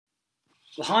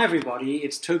Well, hi everybody,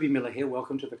 it's Toby Miller here.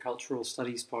 Welcome to the Cultural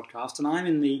Studies Podcast, and I'm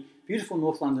in the beautiful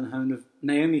North London home of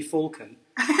Naomi Falcon,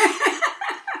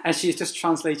 as she's just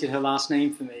translated her last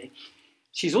name for me.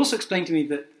 She's also explained to me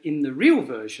that in the real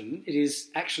version, it is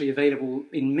actually available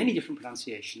in many different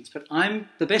pronunciations, but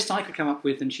the best I could come up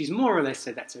with, and she's more or less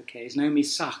said that's okay, is Naomi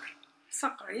Sakr.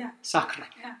 Sakr, yeah. Sakr,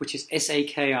 yeah. Which is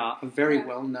S-A-K-R, a very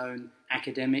well-known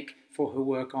academic for her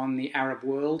work on the Arab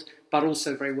world, but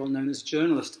also very well known as a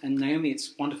journalist. And Naomi,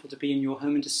 it's wonderful to be in your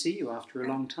home and to see you after a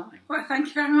long time. Well, thank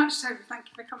you very much, Toby. Thank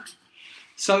you for coming.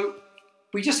 So,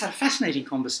 we just had a fascinating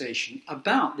conversation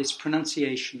about this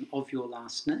pronunciation of your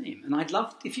last name. And I'd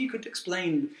love if you could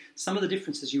explain some of the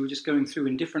differences you were just going through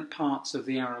in different parts of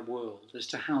the Arab world as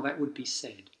to how that would be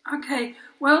said. Okay,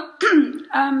 well,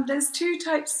 there's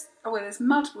there's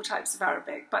multiple types of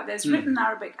Arabic, but there's written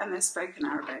Arabic and there's spoken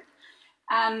Arabic.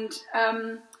 And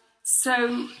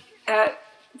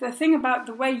the thing about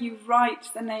the way you write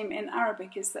the name in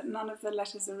Arabic is that none of the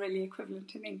letters are really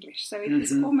equivalent in English. So it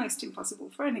is almost impossible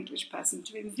for an English person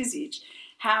to envisage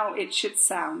how it should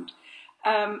sound.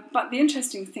 But the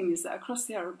interesting thing is that across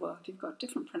the Arab world, you've got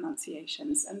different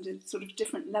pronunciations and sort of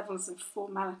different levels of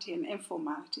formality and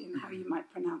informality in how you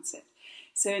might pronounce it.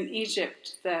 So in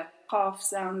Egypt, the qaf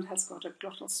sound has got a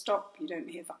glottal stop. You don't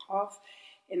hear the qaf.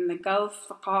 In the Gulf,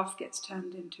 the qaf gets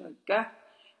turned into a g,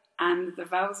 and the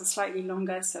vowels are slightly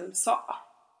longer, so Sakr,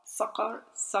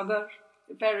 Sagr,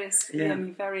 various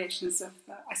variations of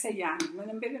I say yani.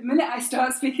 The minute I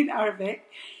start speaking Arabic,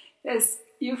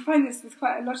 you'll find this with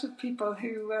quite a lot of people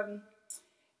who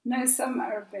know some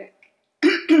Arabic.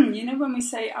 You know, when we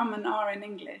say and r in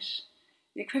English,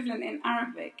 the equivalent in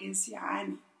Arabic is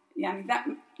yani. Yani, that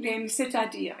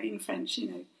c'est-à-dire in French, you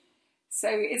know. So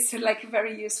it's like a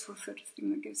very useful sort of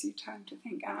thing that gives you time to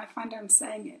think. And I find I'm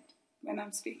saying it when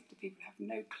I'm speaking to people who have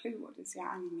no clue what does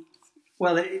yani means.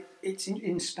 Well, it's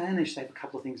in Spanish they have a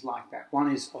couple of things like that.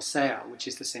 One is o sea, which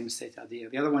is the same as c'est-à-dire.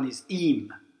 The other one is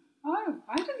im. Oh,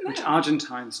 I didn't know. Which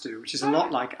Argentines do, which is a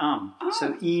lot like Oh.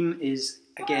 So im is,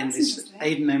 again, this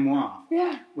aide-memoire.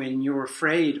 Yeah. When you're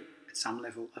afraid at some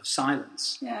level of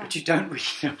silence, but you don't really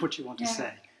know what you want to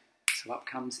say. So up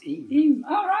comes im. Im.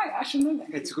 Oh, right. I should know that.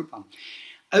 It's a good one.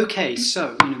 Okay,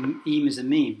 so, im is a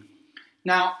meme.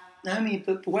 Now, Naomi,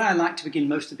 the way I like to begin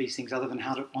most of these things, other than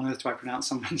how on earth do I pronounce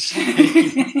someone's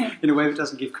name in a way that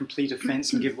doesn't give complete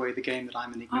offence and give away the game that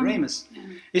I'm an ignoramus,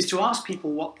 is to ask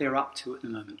people what they're up to at the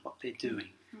moment, what they're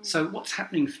doing. So what's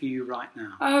happening for you right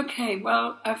now? Okay,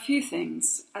 well, a few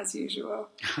things, as usual.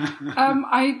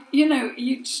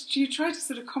 You try to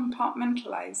sort of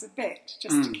compartmentalize a bit,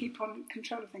 just to keep on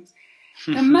control of things.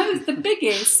 The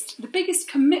biggest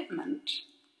commitment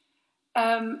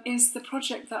is the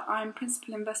project that I'm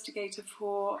principal investigator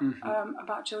for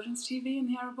about children's TV in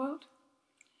the Arab world.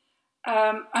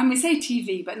 And we say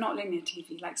TV, but not linear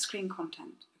TV, like screen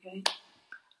content, okay?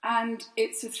 And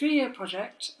it's a 3-year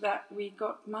project that we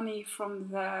got money from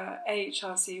the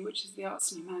AHRC, which is the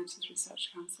Arts and Humanities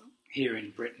Research Council. Here in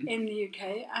Britain. In the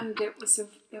UK, and it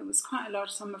was quite a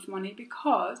large sum of money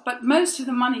but most of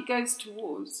the money goes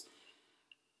towards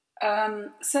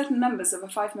certain members of a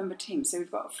 5-member team. So we've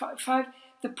got five.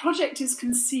 The project is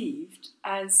conceived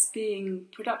as being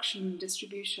production,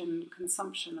 distribution,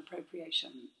 consumption,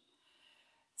 appropriation,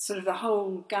 sort of the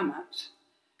whole gamut.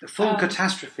 The full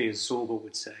catastrophe, as Sorbo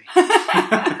would say.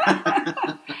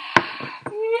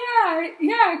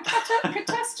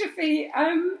 Catastrophe.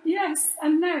 Yes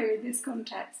and no in this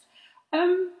context.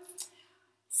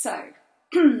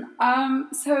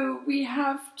 So we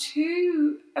have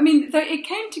two. It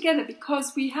came together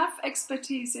because we have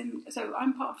expertise in. So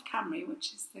I'm part of CAMRI,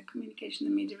 which is the Communication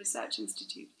and Media Research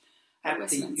Institute at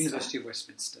the University of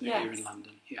Westminster here in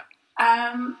London. Yeah.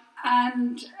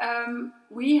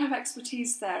 We have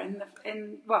expertise there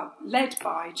led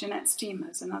by Jeanette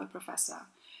Steamers, another professor,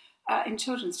 in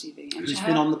children's TV. And who's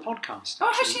been on the podcast,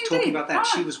 actually, has she talking about that.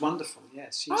 She was wonderful,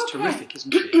 yes. She's terrific,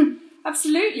 isn't she?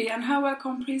 Absolutely, and her work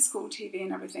on preschool TV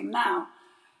and everything. Now,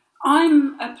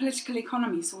 I'm a political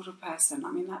economy sort of person.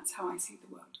 I mean, that's how I see the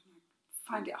world.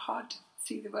 I find it hard to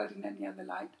see the world in any other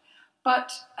light.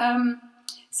 But,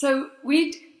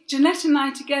 Jeanette and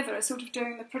I together are sort of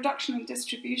doing the production and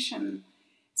distribution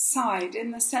side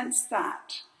in the sense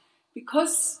that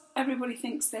because everybody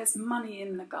thinks there's money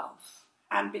in the Gulf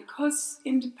and because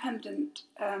independent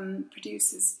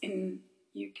producers in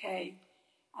UK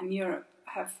and Europe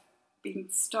have been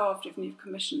starved of new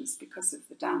commissions because of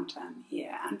the downturn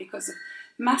here and because of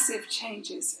massive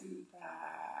changes in the...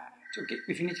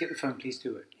 If you need to get the phone, please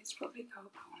do it. It's probably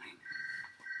cold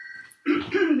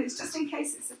calling. It's just in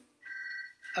case it's...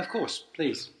 Of course,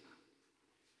 please.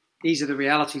 These are the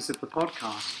realities of the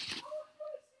podcast.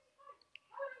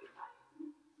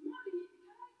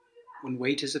 When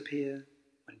waiters appear,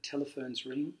 when telephones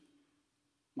ring,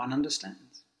 one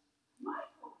understands.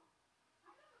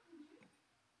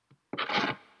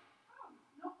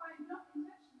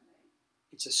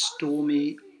 It's a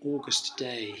stormy August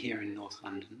day here in North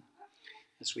London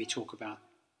as we talk about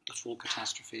the full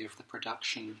catastrophe of the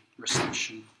production,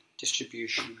 reception,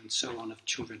 distribution and so on of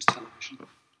children's television.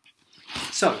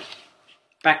 So,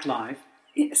 back live.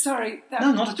 Sorry.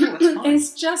 No, not at all, that's fine.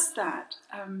 It's just that...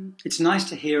 it's nice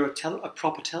to hear a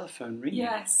proper telephone ring.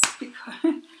 Yes,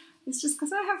 because it's just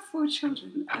because I have 4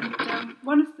 children and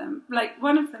one of them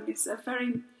is a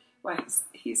very... Well,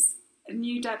 he's a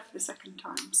new dad for the second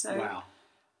time, so... Wow.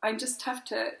 I just have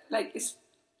to,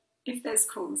 if there's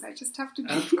calls, I just have to...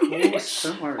 Of course,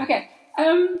 don't worry. Okay.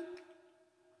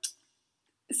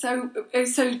 So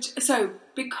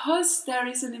because there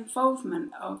is an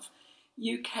involvement of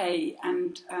UK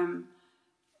and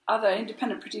other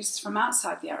independent producers from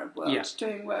outside the Arab world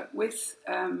doing work with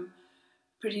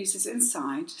producers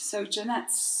inside, so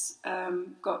Jeanette's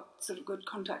got sort of good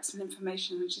contacts and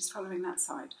information and she's following that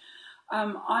side.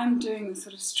 I'm doing the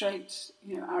sort of straight,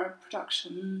 Arab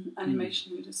production,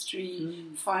 animation industry,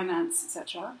 finance,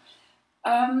 etc.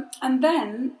 And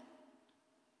then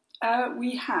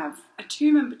we have a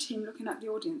 2-member team looking at the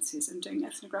audiences and doing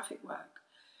ethnographic work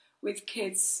with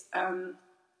kids. And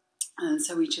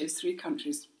so we chose 3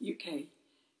 countries, UK,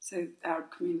 so the Arab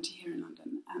community here in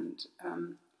London. And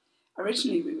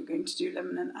originally we were going to do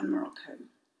Lebanon and Morocco.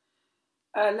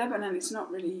 Lebanon is not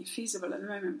really feasible at the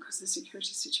moment because the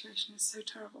security situation is so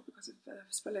terrible because of the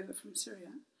spillover from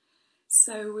Syria.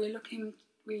 So we're talking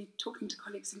to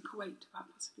colleagues in Kuwait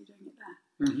about possibly doing it there.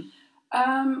 Mm-hmm.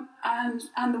 And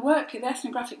the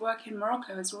ethnographic work in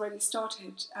Morocco has already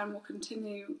started and will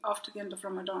continue after the end of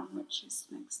Ramadan, which is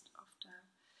next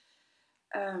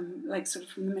after, sort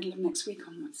of from the middle of next week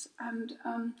onwards. And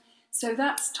so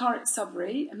that's Tariq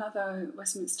Sabri, another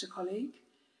Westminster colleague,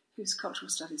 who's a cultural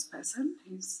studies person,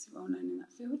 who's well known in that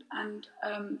field, and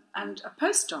a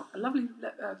postdoc, a lovely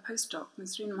postdoc,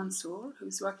 Nasreen Mansour,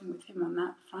 who's working with him on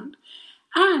that front.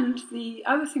 And the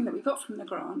other thing that we got from the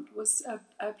grant was a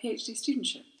PhD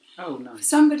studentship. Oh, nice.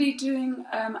 Somebody doing,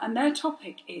 and their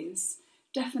topic is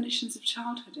definitions of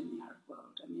childhood in the Arab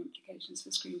world and the implications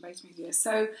for screen-based media.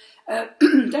 So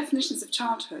definitions of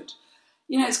childhood,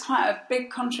 it's quite a big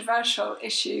controversial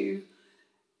issue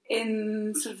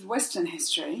in sort of Western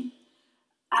history,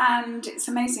 and it's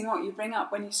amazing what you bring up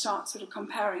when you start sort of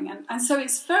comparing, and so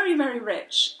it's very, very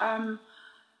rich. And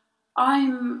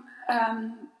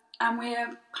we're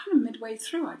kind of midway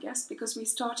through, I guess, because we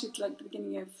started the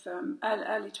beginning of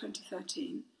early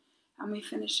 2013, and we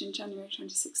finished in January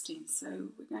 2016. So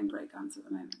we're going great guns at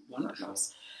the moment. Wonderful.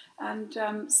 And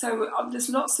so there's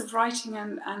lots of writing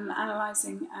and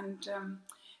analysing and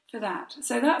for that.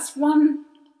 So that's one.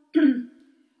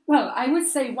 Well, I would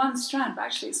say one strand, but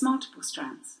actually it's multiple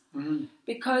strands. Mm-hmm.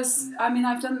 Because, I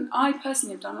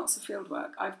personally have done lots of field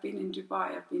work. I've been in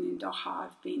Dubai, I've been in Doha,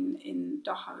 I've been in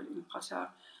Doha, in Qatar,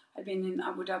 I've been in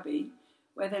Abu Dhabi,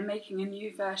 where they're making a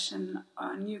new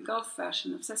Gulf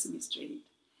version of Sesame Street.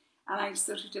 And I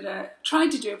sort of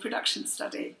tried to do a production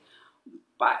study,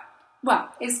 but,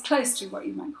 it's close to what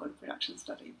you might call a production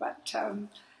study, but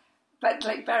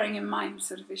bearing in mind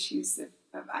sort of issues of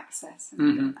access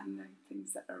and the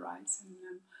things that arise.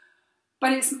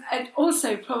 But it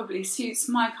also probably suits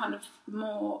my kind of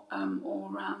more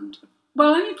all-round...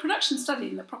 Well, production study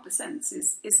in the proper sense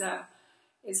is a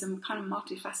kind of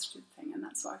multifaceted thing, and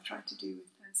that's what I've tried to do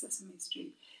with Sesame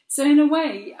Street. So in a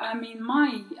way,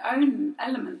 my own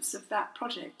elements of that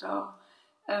project are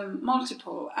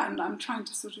multiple, and I'm trying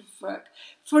to sort of work...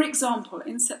 For example,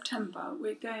 in September,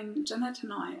 Jeanette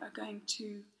and I are going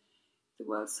to the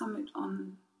World Summit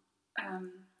on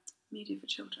Media for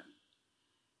Children,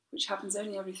 which happens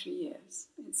only every 3 years.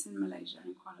 It's in Malaysia,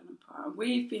 in Kuala Lumpur.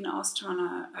 We've been asked to run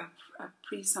a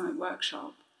pre-summit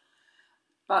workshop,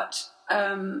 but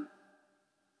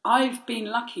I've been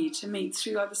lucky to meet,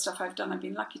 through other stuff I've done, I've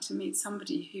been lucky to meet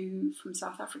somebody who, from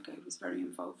South Africa, who was very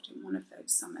involved in one of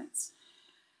those summits.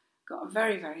 Got a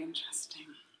very, very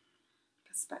interesting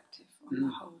perspective on the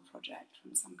whole project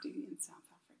from somebody in South Africa.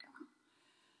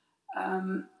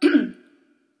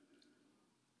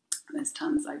 There's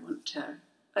tons I want to...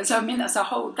 So,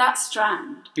 that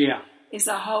strand is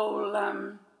a whole...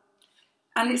 and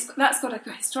that's got a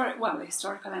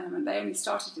historical element. They only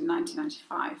started in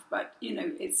 1995, but,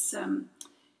 it's a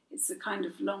kind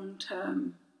of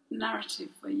long-term narrative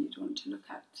where you'd want to look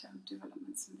at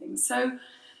developments and things. So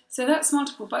that's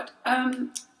multiple, but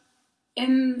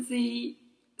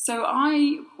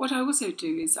what I also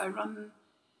do is I run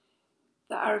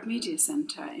the Arab Media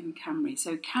Centre in Camry.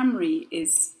 So Camry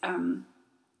is,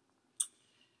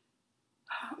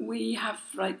 we have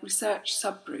like research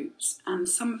subgroups, and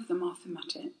some of them are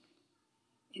thematic,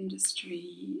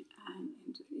 industry and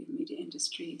media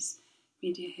industries,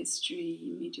 media history,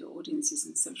 media audiences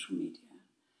and social media.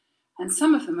 And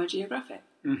some of them are geographic.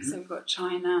 Mm-hmm. So we've got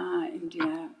China,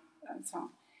 India, and so on.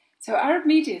 So Arab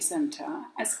Media Centre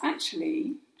has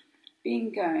actually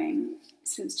been going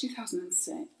since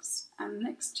 2006, and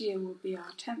next year will be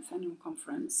our 10th annual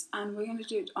conference, and we're going to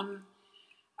do it on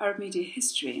Arab media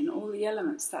history and all the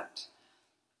elements that...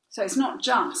 So it's not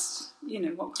just,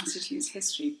 what constitutes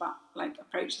history, but like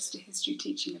approaches to history,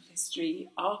 teaching of history,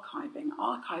 archiving.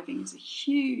 Archiving is a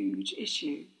huge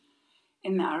issue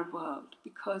in the Arab world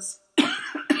because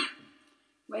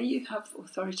where you have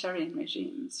authoritarian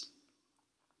regimes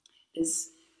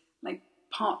is like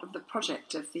part of the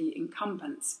project of the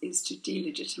incumbents is to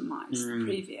delegitimize the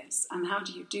previous. And how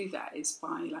do you do that is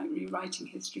by like rewriting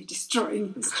history,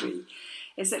 destroying history,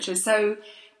 etc. So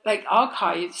like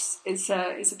archives is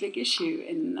a big issue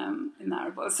in the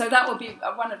Arab world. So that will be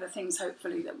one of the things,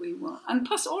 hopefully, that we will. And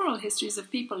plus oral histories of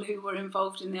people who were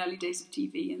involved in the early days of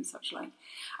TV and such like.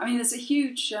 I mean, there's a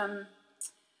huge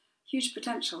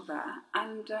potential there.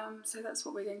 And so that's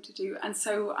what we're going to do. And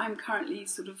so I'm currently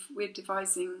we're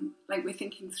devising, like we're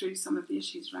thinking through some of the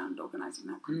issues around organising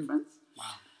that conference.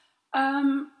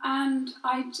 Wow. And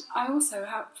I also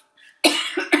have...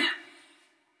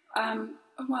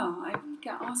 I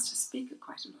get asked to speak at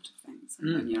quite a lot of things.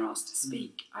 And when you're asked to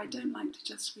speak, I don't like to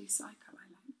just recycle. I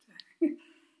like to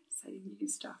say new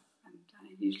stuff. And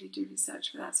I usually do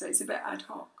research for that. So it's a bit ad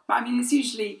hoc. But I mean, it's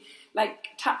usually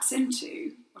like taps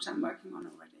into what I'm working on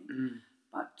already.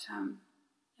 But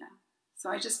yeah.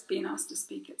 So I've just been asked to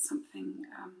speak at something,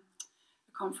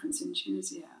 a conference in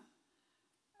Tunisia,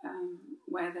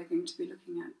 where they're going to be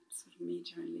looking at sort of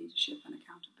media and leadership and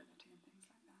accountability.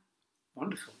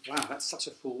 Wonderful. Wow, that's such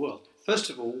a full world. First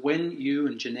of all, when you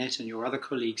and Jeanette and your other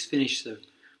colleagues finish the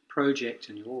project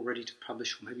and you're all ready to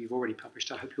publish, or maybe you've already published,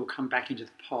 I hope you'll come back into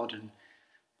the pod and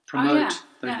promote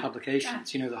those publications.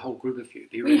 The whole group of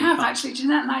you. We have fun. Actually,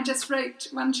 Jeanette and I just wrote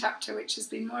one chapter which has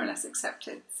been more or less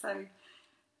accepted. So,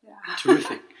 yeah.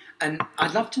 Terrific. And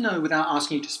I'd love to know, without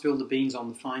asking you to spill the beans on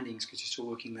the findings, because you're still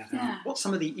working that out, what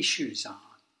some of the issues are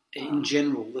in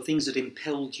general, the things that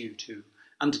impelled you to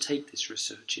undertake this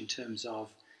research in terms of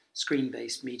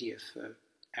screen-based media for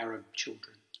Arab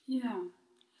children? Yeah.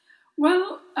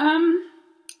 Well,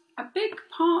 a big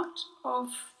part of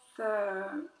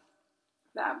the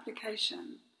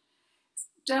application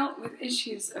dealt with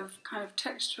issues of kind of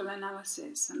textual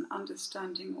analysis and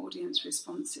understanding audience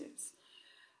responses,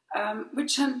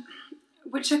 which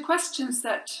are questions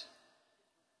that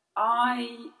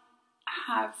I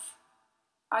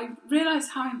realise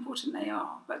how important they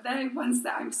are, but they're ones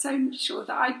that I'm so sure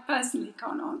that I personally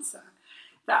can't answer,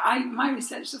 that my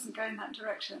research doesn't go in that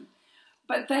direction.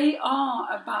 But they are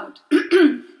about,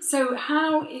 so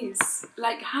how is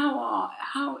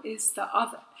the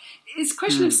other? It's a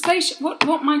question of space.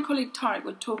 What my colleague Tariq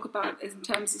would talk about is in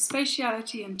terms of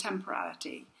spatiality and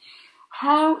temporality.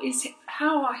 How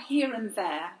are here and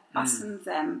there, us and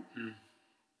them,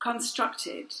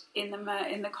 constructed in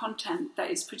the content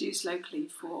that is produced locally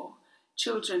for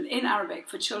children in Arabic,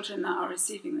 for children that are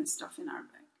receiving this stuff in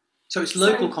Arabic. So it's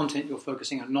local content you're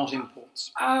focusing on, not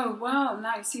imports. Oh, well,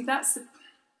 no, see, it's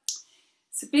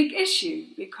a big issue,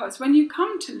 because when you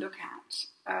come to look at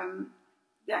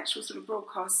the actual sort of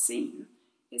broadcast scene,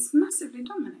 it's massively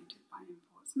dominated by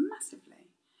imports, massively.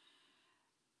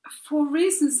 For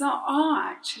reasons that are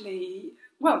actually,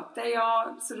 they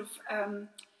are sort of...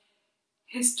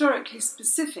 historically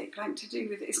specific, like to do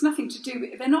with it. It's nothing to do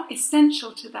with... They're not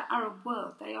essential to the Arab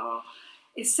world. They are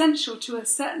essential to a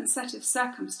certain set of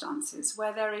circumstances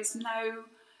where there's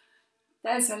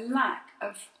a lack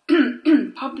of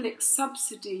public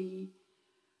subsidy,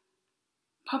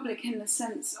 public in the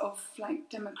sense of like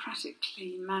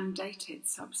democratically mandated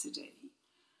subsidy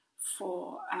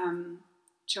for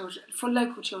children, for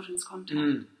local children's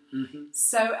content.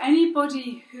 So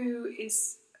anybody who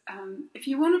is... if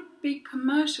you want to be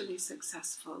commercially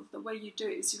successful, the way you do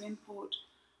it is you import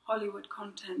Hollywood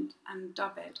content and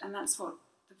dub it, and that's what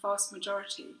the vast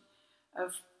majority of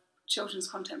children's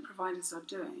content providers are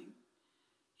doing.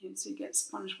 So you get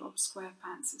SpongeBob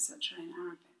SquarePants, etc. in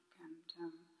Arabic,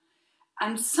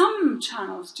 and some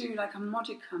channels do like a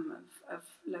modicum of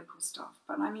local stuff.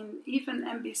 But I mean, even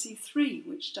NBC3,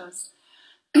 which does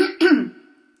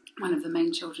one of the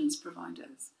main children's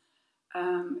providers.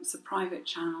 It's a private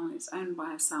channel. It's owned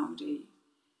by a Saudi,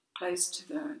 close to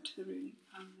the ruling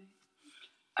family.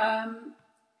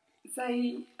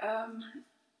 they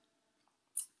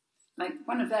like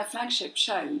one of their flagship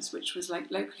shows, which was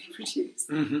like locally produced,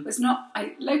 was not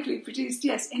locally produced,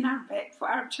 yes, in Arabic for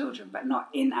Arab children, but not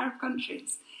in Arab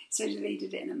countries. So they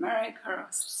did it in America or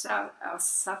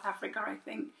South Africa, I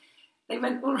think. They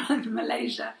went all around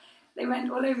Malaysia. They went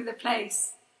all over the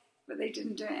place, but they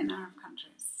didn't do it in Arab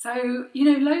countries. So,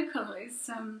 local is...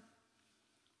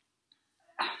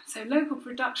 so local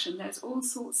production, there's all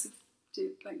sorts of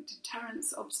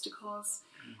deterrence obstacles,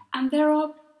 and there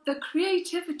are the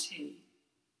creativity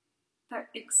that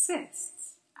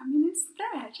exists. I mean, it's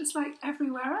there, just like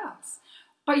everywhere else.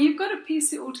 But you've got to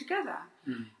piece it all together.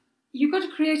 You've got to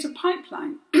create a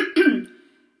pipeline.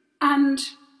 And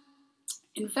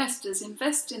investors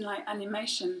invest in like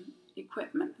animation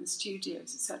equipment and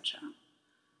studios, etc.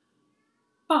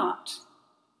 But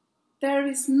there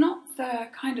is not the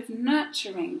kind of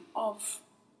nurturing of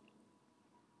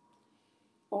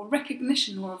or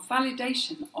recognition or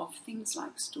validation of things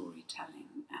like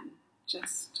storytelling, and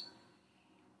just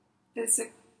there's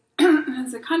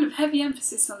a kind of heavy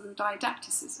emphasis on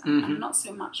didacticism and not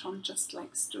so much on just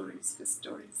like stories for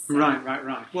stories' sake.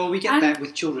 Right. Well, we get that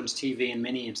with children's TV in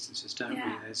many instances, don't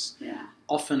we? There's Yeah.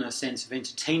 often a sense of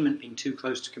entertainment being too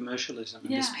close to commercialism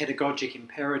and this pedagogic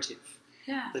imperative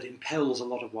that impels a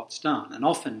lot of what's done, and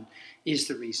often is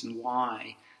the reason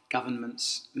why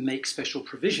governments make special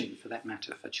provision, for that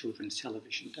matter, for children's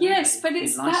television. Don't Yes, they, but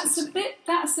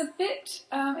that's a bit.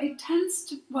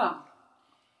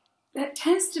 It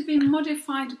tends to be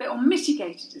modified a bit, or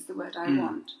mitigated is the word I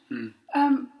want,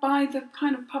 by the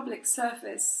kind of public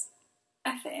service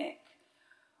ethic,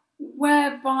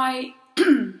 whereby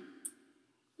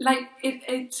like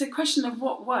it's a question of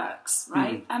what works,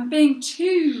 right? And being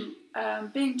too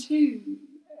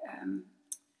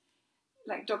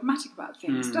like dogmatic about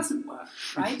things doesn't work,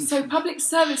 right? So public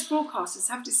service broadcasters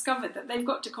have discovered that they've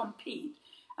got to compete,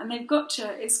 and they've got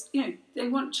to, they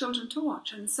want children to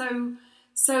watch, and so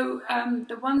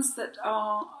the ones that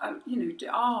are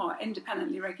are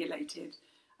independently regulated,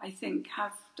 I think,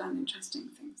 have done interesting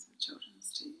things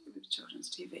with children's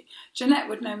TV. Jeanette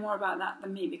would know more about that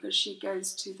than me, because she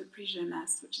goes to the Prix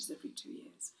Jeunesse, which is every 2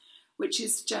 years, which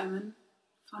is German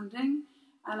funding.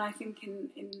 And I think in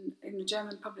the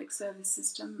German public service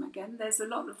system, again, there's a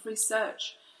lot of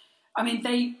research. I mean,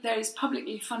 there is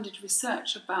publicly funded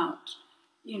research about,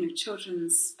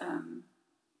 children's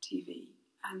TV,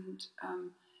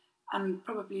 and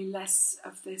probably less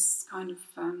of this kind of,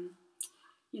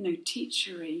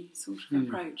 teachery sort of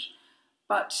approach.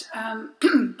 But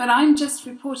but I'm just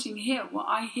reporting here what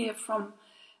I hear from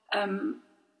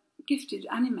gifted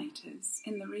animators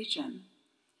in the region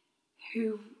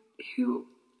who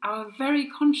are very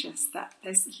conscious that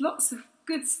there's lots of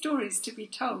good stories to be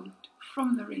told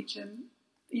from the region,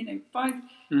 by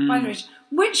the region,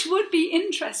 which would be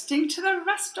interesting to the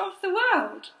rest of the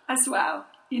world as well,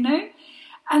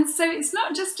 And so it's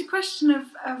not just a question of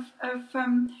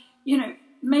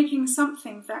making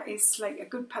something that is like a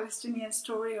good Palestinian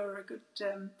story or a good,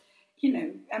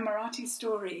 Emirati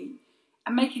story,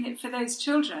 and making it for those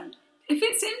children. If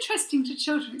it's interesting to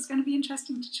children, it's going to be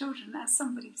interesting to children, as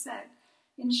somebody said,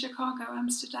 in Chicago,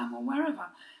 Amsterdam, or wherever.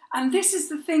 And this is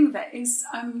the thing that is,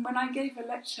 when I gave a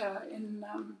lecture in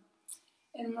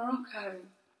Morocco,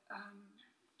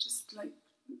 just like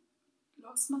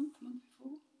last month, the month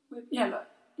before, was it June?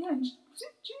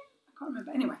 I can't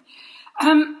remember. Anyway,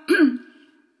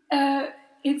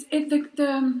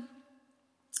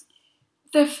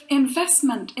 the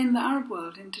investment in the Arab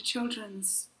world into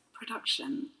children's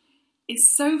production is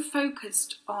so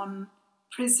focused on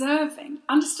preserving,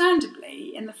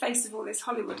 understandably, in the face of all this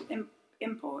Hollywood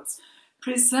imports,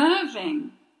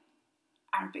 preserving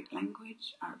Arabic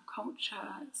language, Arab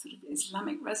culture, sort of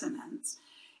Islamic resonance.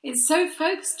 It's so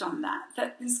focused on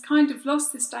that it's kind of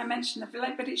lost this dimension of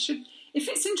like, but it should, if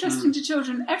it's interesting to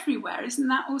children everywhere, isn't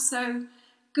that also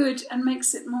good and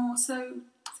makes it more so?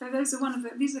 So these are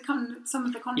kind of some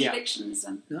of the contradictions.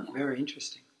 Very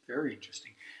interesting, very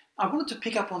interesting. I wanted to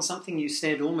pick up on something you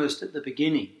said almost at the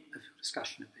beginning of your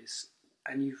discussion of this,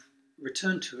 and you've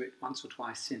returned to it once or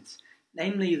twice since,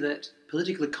 namely that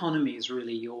political economy is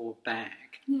really your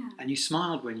bag. Yeah. And you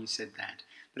smiled when you said that,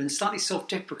 but in a slightly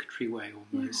self-deprecatory way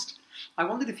almost. Yeah. I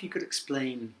wondered if you could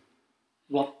explain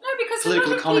what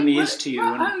political economy is to you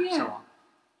and so on.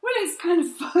 Well, it's kind of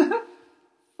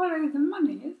follow the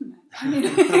money, isn't it? I mean,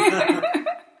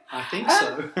 I think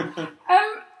so.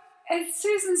 It's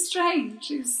Susan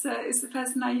Strange is the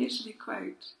person I usually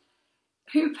quote.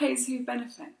 Who pays who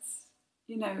benefits?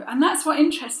 And that's what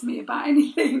interests me about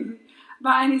anything,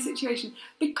 about any situation.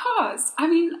 Because, I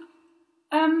mean,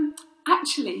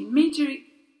 actually,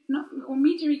 or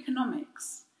media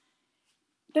economics.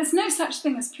 There's no such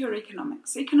thing as pure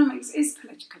economics. Economics is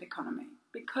political economy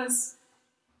because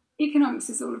economics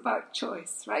is all about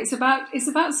choice, right? It's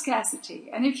about scarcity,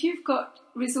 and if you've got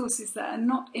resources that are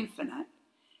not infinite,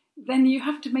 then you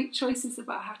have to make choices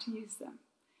about how to use them.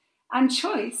 And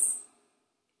choice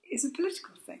is a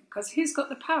political thing because who's got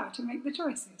the power to make the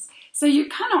choices? So you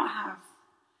cannot have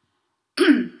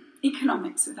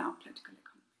economics without political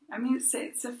economy. I mean,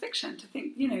 it's a fiction to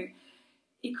think,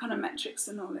 econometrics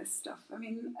and all this stuff. I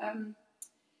mean,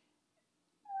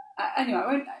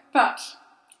 anyway,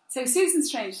 so Susan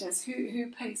Strange says,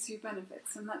 who pays, who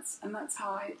benefits, and that's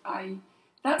how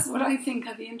that's what I think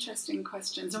are the interesting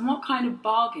questions, and what kind of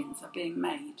bargains are being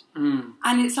made.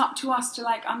 And it's up to us to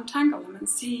untangle them and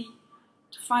see,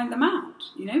 to find them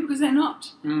out, because they're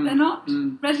not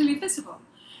readily visible.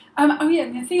 And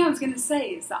the thing I was going to say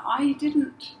is that I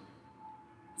didn't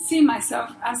see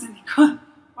myself as an economist.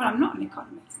 Well, I'm not an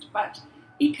economist, but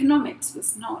economics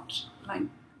was not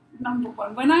number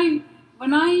one.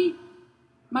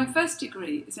 My first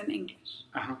degree is in English,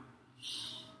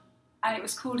 and it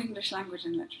was called English Language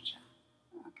and Literature.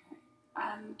 Okay,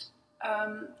 and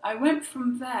I went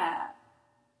from there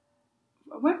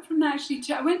actually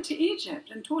I went to Egypt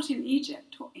and taught in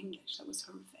Egypt, taught English. That was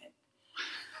horrific.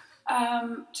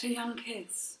 To young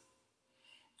kids.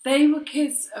 They were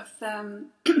kids of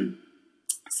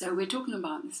so we're talking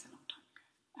about this a long time ago,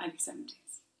 early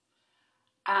 70s.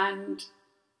 And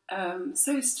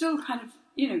so still kind of,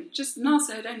 just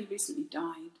NASA had only recently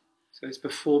died. So it's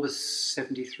before the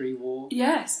 73 war?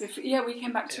 Yes, we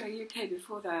came back to the UK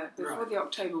before the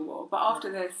October War, but after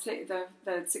the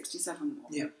 67 war.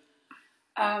 Yeah.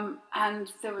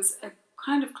 And there was a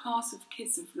kind of class of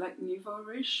kids of nouveau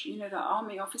riche, the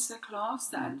army officer class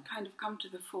that had kind of come to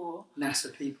the fore.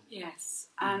 NASA people. Yes,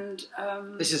 and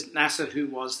this is NASA, who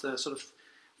was the sort of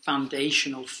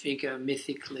foundational figure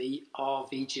mythically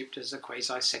of Egypt as a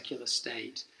quasi-secular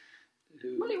state.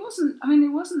 Well, it wasn't. I mean, it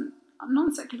wasn't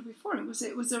non-secular before. It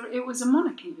was a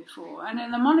monarchy before, and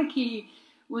then the monarchy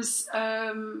was.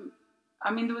 There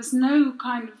was no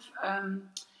kind of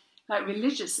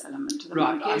religious element to the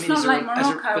monarchy. It's not like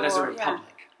Morocco, but as a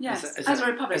republic. Yes, as a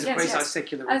republic. As a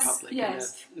quasi-secular republic.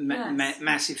 Yes.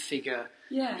 Massive figure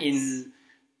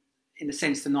in a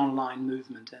sense, the non-aligned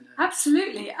movement.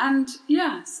 Absolutely, and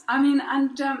yes, I mean,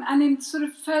 and in sort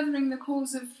of furthering the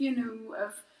cause of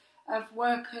of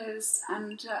workers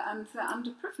and the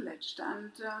underprivileged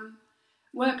and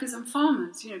workers and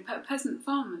farmers, peasant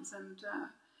farmers,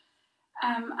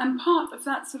 and part of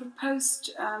that sort of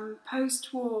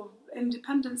post-war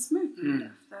independence movement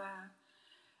of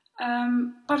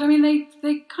but I mean,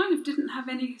 they kind of didn't have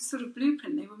any sort of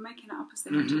blueprint. They were making it up as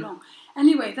they went along.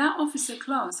 Anyway, that officer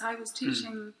class, I was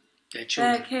teaching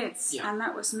their kids, and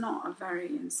that was not a very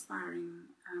inspiring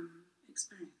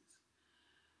experience.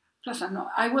 Plus, I'm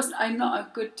not a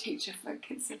good teacher for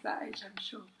kids of that age, I'm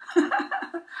sure.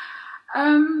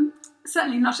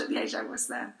 Certainly not at the age I was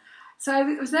then. So I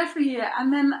was there for a year,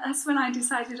 and then that's when I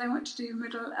decided I wanted to do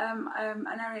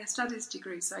an area studies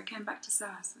degree. So I came back to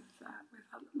SOAS with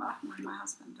my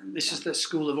husband. And, this is the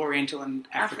School of Oriental and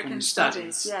African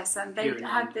Studies. Yes, and they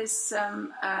had this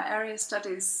area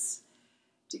studies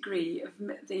degree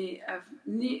they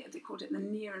called it the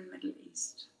Near and Middle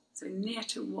East. So near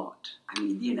to what? I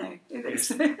mean,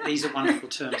 Yes, these are wonderful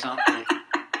terms, aren't they?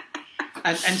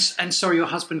 And sorry, your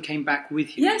husband came back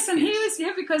with you. Yes, and he was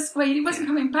because he wasn't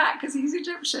coming back because he's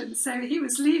Egyptian, so he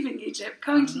was leaving Egypt,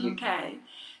 coming to the UK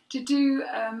to do.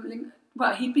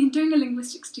 He'd been doing a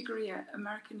linguistics degree at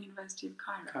American University of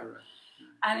Cairo.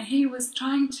 And he was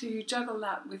trying to juggle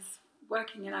that with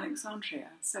working in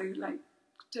Alexandria. So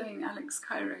doing Alex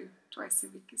Cairo twice a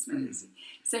week is not easy.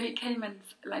 So he came and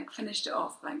finished it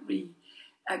off,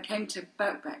 came to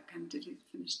Birkbeck and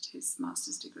finished his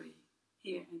master's degree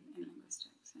here in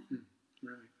linguistics. Yeah.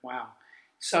 Right. Wow.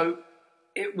 So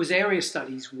it was area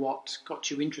studies what got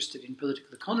you interested in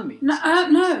political economy? No.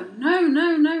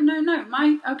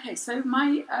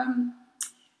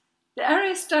 The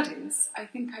area studies, I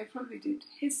think I probably did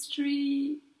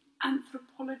history,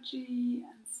 anthropology,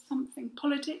 and something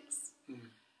politics.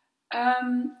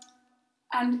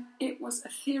 And it was a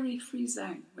theory-free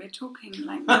zone. We're talking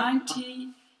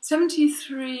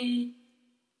 73,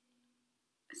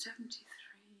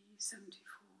 74.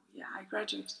 Yeah, I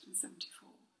graduated in 74.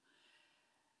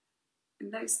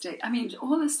 In those days, I mean,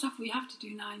 all the stuff we have to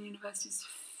do now in universities,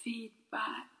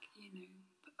 feedback,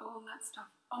 all that stuff.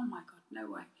 Oh my God, no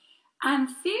way. And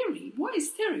theory, what is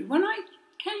theory? When I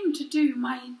came to do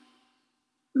my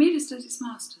media studies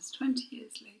masters 20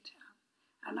 years later,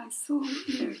 and I saw,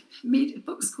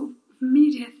 books called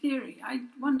media theory. I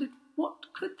wondered,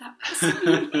 what could that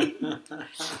possibly mean?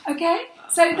 Okay,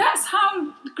 so that's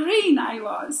how green I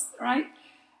was, right?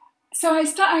 So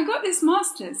I got this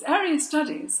master's, area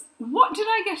studies. What did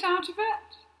I get out of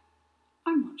it?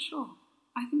 I'm not sure.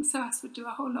 I think SOAS would do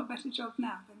a whole lot better job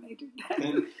now than they did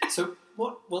then. So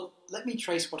well, let me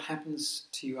trace what happens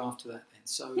to you after that then.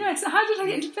 So how did I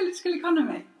get into political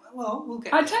economy? Well, we'll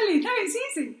get I'll tell you, no, it's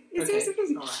easy. It's easy.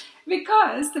 Right.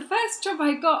 Because the first job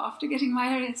I got after getting my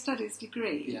area studies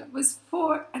degree was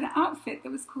for an outfit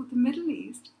that was called the Middle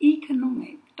East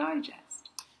Economic Digest.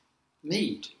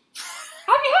 Mead.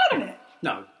 Have you heard of it?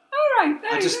 No. All right.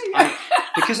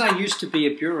 Because I used to be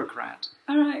a bureaucrat,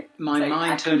 all right. My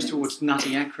mind turns acronyms. towards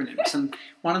nutty acronyms. And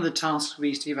one of the tasks we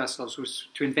used to give ourselves was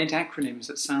to invent acronyms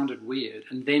that sounded weird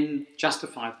and then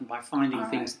justify them by finding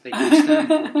things that they could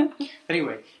stand for.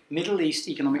 Anyway, Middle East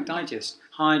Economic Digest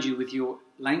hired you with your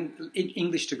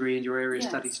English degree and your area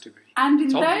studies degree. And in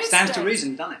those stands days, to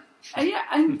reason, doesn't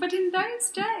it? But in those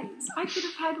days, I could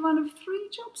have had one of 3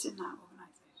 jobs in that organisation.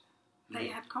 They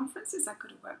had conferences, I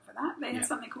could have worked for that. They had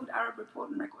something called Arab Report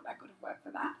and Record, I could have worked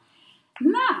for that.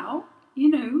 Now,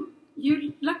 you're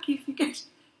lucky if you get...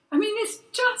 I mean, it's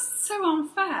just so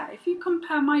unfair if you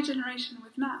compare my generation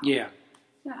with now. Yeah.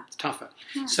 It's tougher.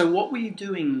 Yeah. So what were you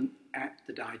doing at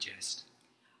the Digest?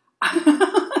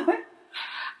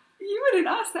 You wouldn't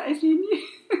ask that if you knew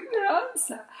the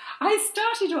answer. I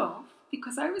started off,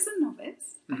 because I was a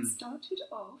novice, I started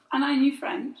off, and I knew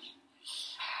French.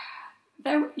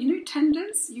 There,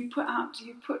 tenders,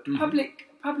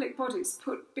 public bodies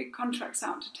put big contracts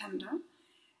out to tender.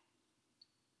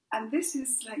 And this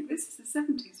is the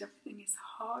 70s. Everything is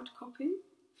hard copy,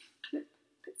 clip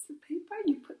bits of paper.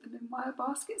 You put them in wire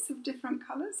baskets of different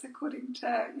colours according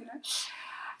to,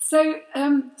 So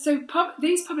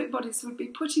these public bodies would be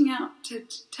putting out to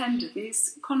tender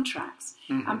these contracts.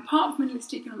 And part of Middle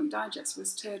East Economic Digest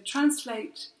was to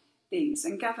translate these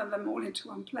and gather them all into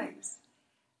one place.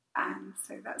 And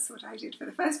so that's what I did for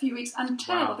the first few weeks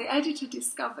until the editor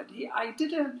discovered. He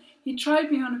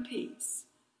tried me on a piece.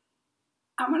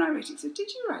 And when I wrote it, he said,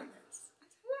 "Did you write this?" I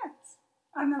said, "Yes."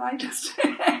 And then I just...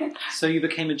 So you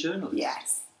became a journalist?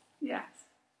 Yes.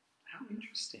 How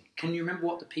interesting. Can you remember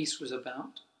what the piece was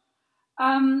about?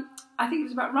 I think it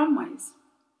was about runways,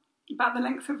 about the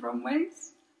length of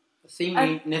runways. A theme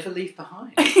we never leave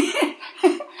behind. It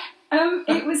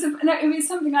was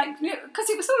something like... Because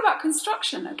it was all about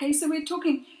construction, okay? So we're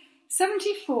talking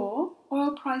 74,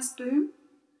 oil price boom.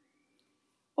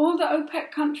 All the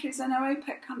OPEC countries and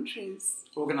OPEC countries.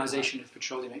 Organisation of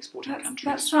Petroleum Exporting Countries.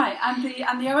 That's right. And the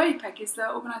OPEC is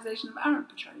the Organisation of Arab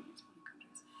Petroleum Exporting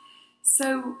Countries.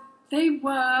 So they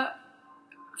were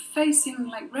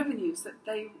facing revenues that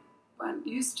they weren't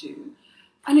used to.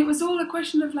 And it was all a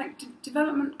question of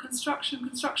development,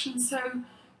 construction. So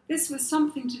this was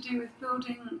something to do with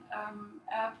building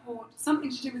airport, something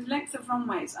to do with length of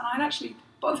runways. And I'd actually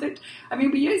bothered,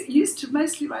 we used to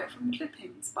mostly write from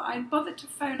clippings, but I bothered to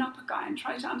phone up a guy and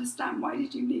try to understand why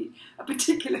did you need a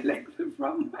particular length of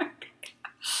runway.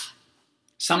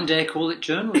 Some dare call it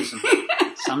journalism.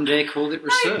 Some dare call it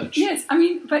research. Yes,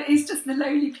 but it's just the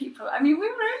lowly people. We were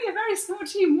only a very small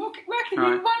team working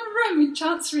in one room in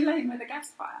Chancery Lane with a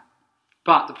gas fire.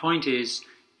 But the point is,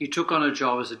 you took on a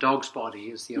job as a dog's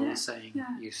body, as the old saying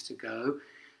used to go,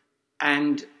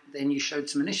 and then you showed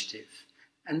some initiative.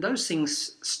 And those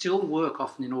things still work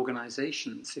often in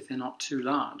organisations if they're not too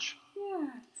large.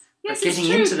 Yes, but getting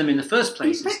into them in the first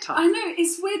place is tough. I know,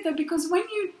 it's weird though, because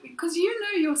you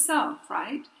know yourself,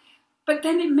 right? But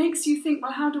then it makes you think,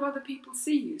 well, how do other people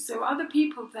see you? So other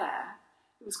people there,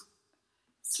 it was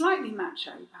slightly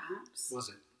macho, perhaps. Was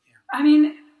it?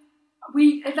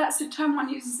 That's a term one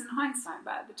uses in hindsight,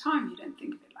 but at the time you don't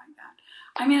think of it like that.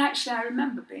 Actually, I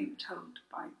remember being told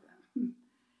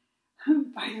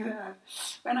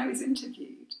when I was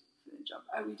interviewed for the job,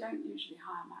 we don't usually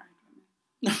hire married women.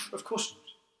 No, of course not.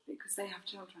 Because they have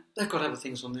children. They've got other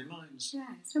things on their minds.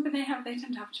 Yes, but they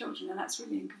tend to have children, and that's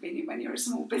really inconvenient when you're a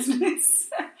small business.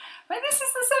 But this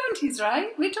is the 70s,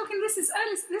 right? We're talking, this is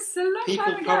a long time ago.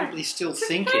 People probably still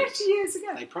think 30 it. 30 years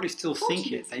ago. They probably still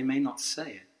think it. They may not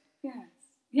say it. Yes.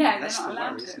 Yeah, that's they're not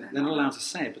allowed worry, to. Isn't it? They're not allowed to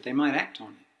say it, but they might act on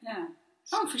it. Yeah.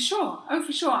 Oh, for sure.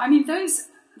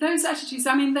 Those attitudes,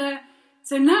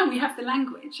 so now we have the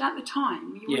language. At the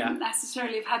time, you wouldn't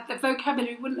necessarily have had, the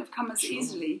vocabulary wouldn't have come as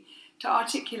easily to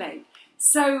articulate.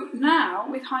 So now,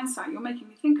 with hindsight, you're making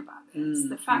me think about this.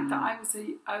 The fact that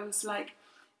I was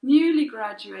newly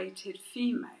graduated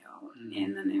female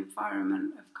in an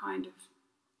environment of kind of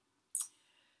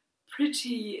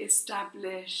pretty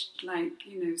established,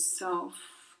 self,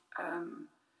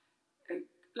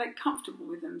 like comfortable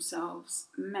with themselves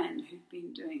men who'd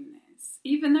been doing this,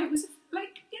 even though it was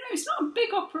like, it's not a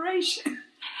big operation,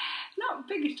 not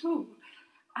big at all.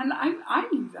 And I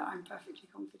knew that I'm perfectly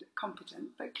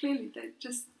competent, but clearly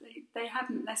they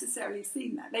hadn't necessarily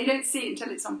seen that. They don't see it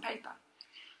until it's on paper.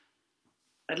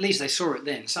 At least they saw it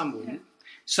then, some wouldn't. Yeah.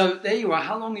 So there you are.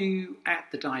 How long are you at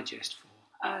the Digest for?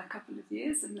 A couple of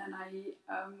years, and then I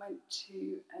went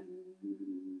to another.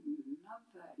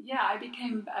 Yeah, I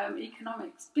became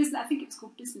economics business. I think it was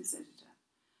called business editor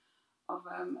of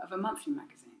a monthly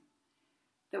magazine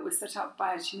that was set up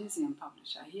by a Tunisian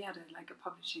publisher. He had a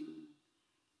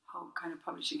whole kind of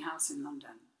publishing house in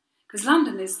London, because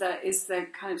London is the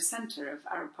kind of centre of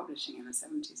Arab publishing in the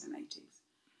 70s and 80s,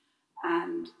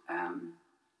 and.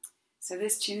 So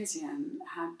this Tunisian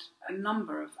had a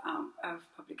number of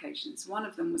publications. One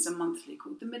of them was a monthly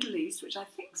called The Middle East, which I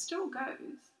think still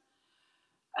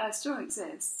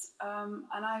exists. And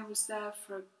I was there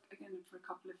for a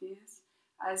couple of years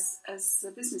as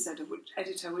a business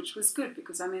editor, which was good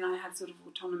because I had sort of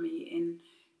autonomy in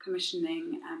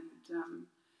commissioning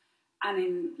and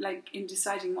in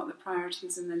deciding what the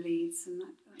priorities and the leads and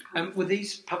that kind of were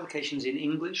these publications in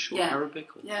English or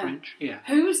Arabic or French? Yeah.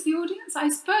 Who was the audience? I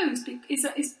suppose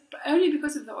it's only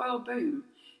because of the oil boom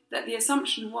that the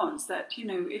assumption was that,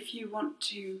 if you want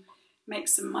to make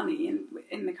some money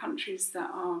in the countries that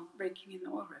are raking in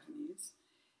the oil revenues,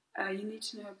 you need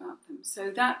to know about them. So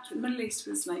that the Middle East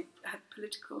was had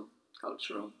political,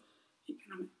 cultural,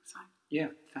 economic side. Yeah,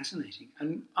 fascinating.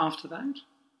 And after that?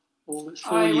 All those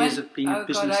 4 years of being a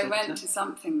business editor? I went to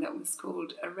something that was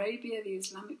called Arabia, the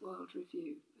Islamic World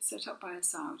Review, set up by a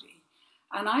Saudi.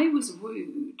 And I was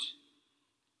wooed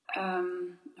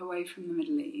away from the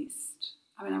Middle East.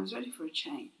 I was ready for a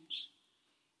change.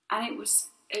 And it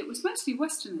was mostly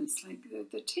Westerners.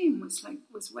 The team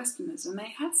was Westerners, and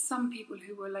they had some people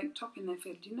who were top in their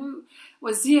field.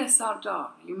 Wazir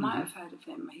Sardar, you might have heard of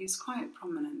him. He's quite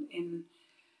prominent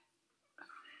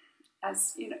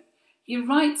he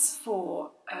writes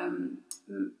for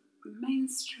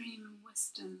mainstream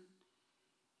Western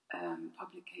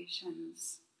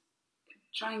publications,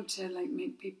 trying to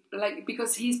make people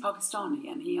because he's Pakistani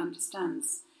and he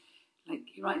understands.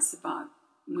 He writes about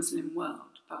Muslim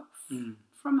world, but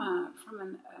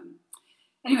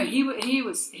anyway, he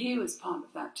was part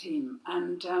of that team,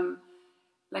 and so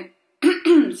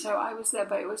I was there,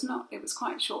 but it was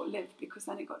quite short lived because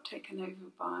then it got taken over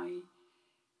by.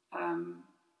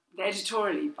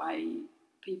 Editorially by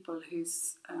people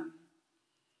whose,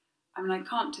 I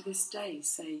can't to this day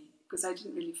say, because I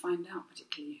didn't really find out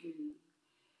particularly who,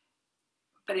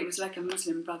 but it was like a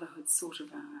Muslim Brotherhood sort of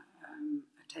a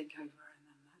takeover, and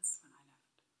then that's when I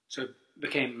left. So it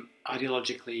became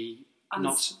ideologically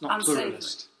not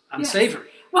pluralist. Unsavoury.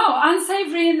 Yes. Well,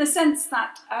 unsavoury in the sense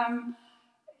that,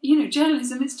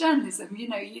 journalism is journalism. You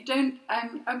don't,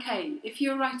 okay, if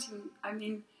you're writing,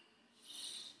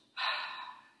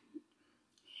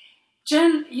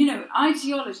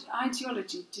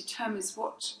 ideology determines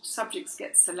what subjects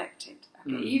get selected.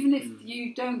 Okay? Even if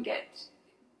you don't get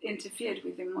interfered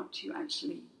with in what you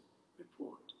actually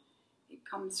report, it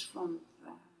comes from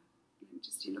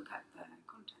you look at the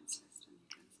contents list. And you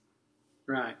can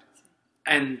right.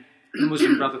 And the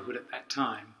Muslim Brotherhood at that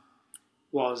time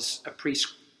was a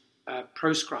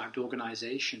proscribed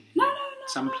organisation in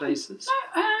some places.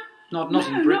 No, not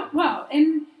in Britain.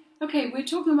 We're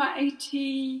talking about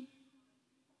 82.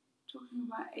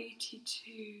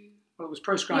 Well, it was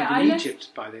proscribed in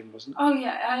Egypt by then, wasn't it? Oh,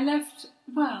 yeah, I left,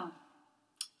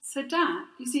 Sadat,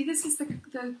 you see, this is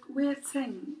the weird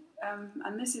thing,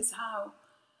 and this is how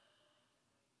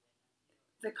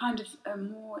the kind of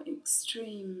more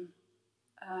extreme,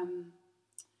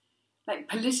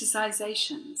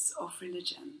 politicizations of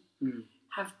religion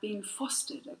have been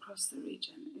fostered across the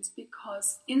region is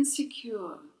because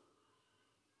insecure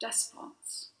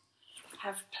despots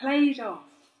have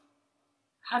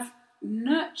have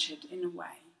nurtured in a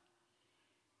way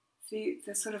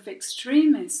the sort of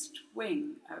extremist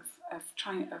wing of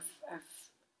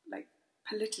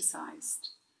politicized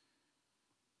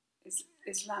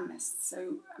Islamists.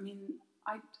 So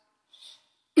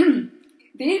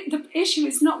the issue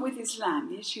is not with Islam.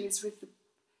 The issue is with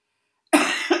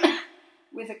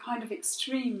with a kind of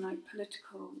extreme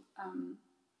political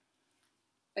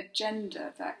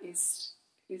agenda that is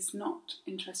not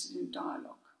interested in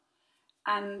dialogue.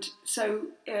 And so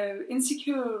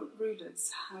insecure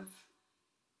rulers have,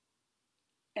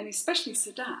 and especially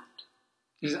Sadat.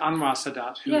 This is Anwar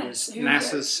Sadat, who was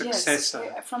Nasser's successor.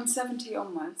 Yes, from 70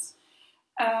 onwards.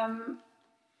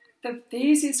 The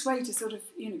easiest way to sort of,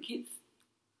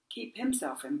 keep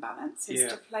himself in balance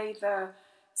is to play the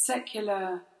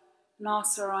secular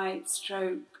Nasserite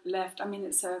stroke left. I mean,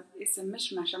 it's a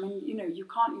mishmash. I mean, you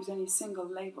can't use any single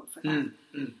label for that.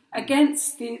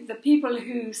 Against the people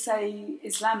who say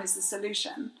Islam is the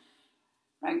solution,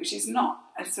 right, which is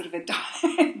not a sort of a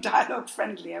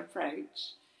dialogue-friendly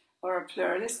approach or a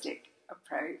pluralistic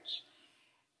approach.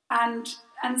 And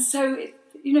so it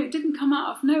didn't come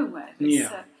out of nowhere.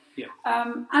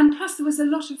 And plus there was a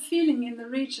lot of feeling in the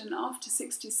region after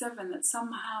 1967 that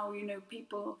somehow,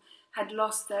 people had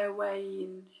lost their way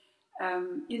in,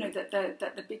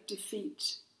 that the big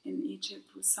defeat in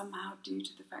Egypt was somehow due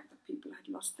to the fact that people had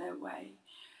lost their way,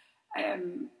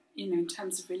 in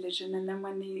terms of religion. And then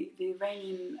when the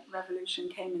Iranian Revolution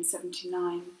came in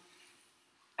 1979,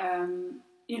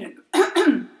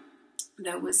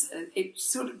 there was it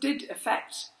sort of did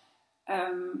affect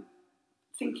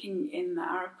thinking in the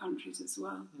Arab countries as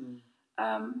well.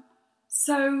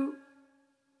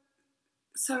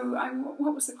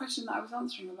 What was the question that I was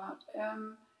answering about?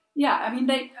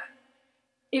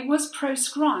 It was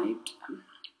proscribed.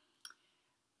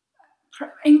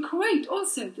 In Kuwait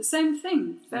also, the same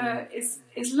thing. The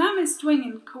Islamist wing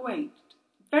in Kuwait,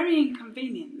 very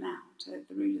inconvenient now to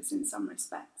the rulers in some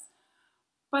respects.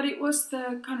 But it was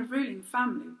the kind of ruling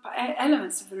family,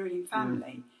 elements of the ruling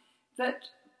family, that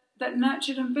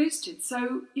nurtured and boosted.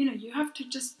 So, you have to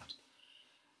just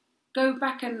go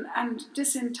back and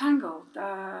disentangle,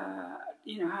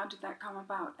 how did that come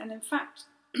about? And in fact,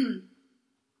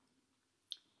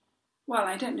 well,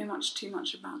 I don't know too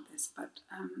much about this, but,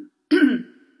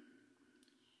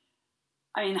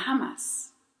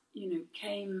 Hamas,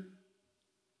 came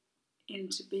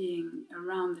into being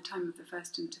around the time of the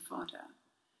First Intifada,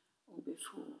 or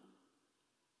before.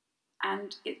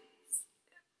 And if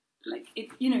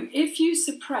you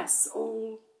suppress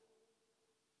all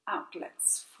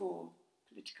outlets for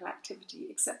political activity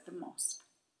except the mosque,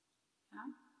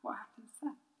 what happens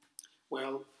then?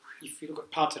 Well, if you look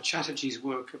at Partha Chatterjee's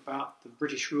work about the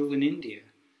British rule in India,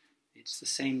 it's the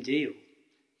same deal.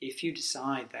 If you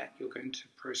decide that you're going to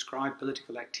proscribe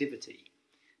political activity,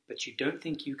 but you don't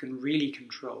think you can really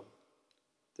control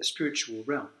the spiritual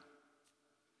realm,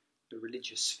 the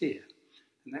religious sphere,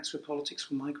 and that's where politics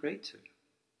will migrate to.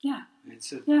 Yeah. And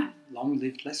it's a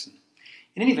long-lived lesson.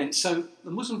 In any event, so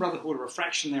the Muslim Brotherhood, or a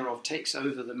fraction thereof, takes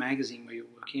over the magazine where you're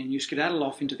working, and you skedaddle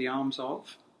off into the arms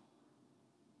of?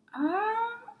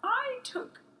 I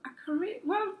took a career...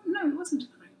 Well, no, it wasn't a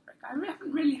career break. I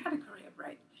haven't really had a career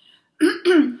break.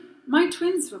 My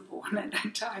twins were born at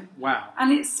that time. Wow.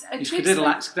 And it's... You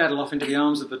skedaddle off into the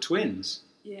arms of the twins?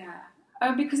 Yeah.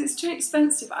 Because it's too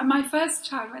expensive. My first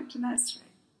child went to nursery.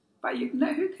 But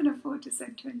who can afford to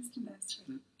send twins to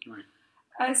nursery? Right.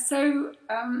 So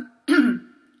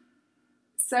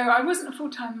I wasn't a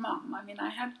full-time mum. I mean, I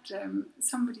had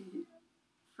somebody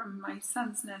from my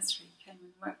son's nursery came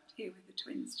and worked here with the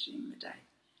twins during the day.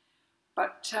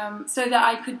 But so that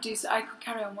I could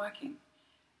carry on working.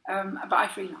 But I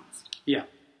freelanced. Yeah,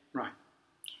 right.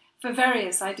 For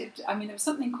various, there was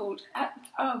something called,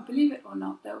 believe it or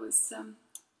not, there was,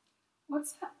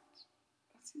 what's that?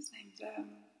 What's his name?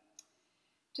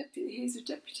 He's a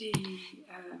deputy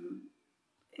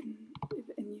in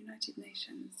the United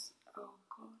Nations. Oh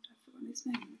God, I've forgotten his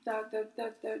name.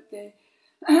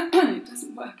 It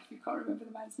doesn't work if you can't remember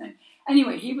the man's name.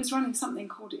 Anyway, he was running something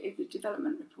called the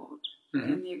Development Report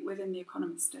within the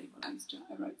Economist stable. I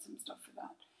wrote some stuff for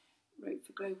that. Wrote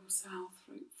for Global South.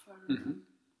 Wrote for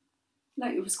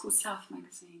it was called South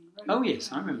Magazine.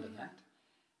 Yes, I remember that.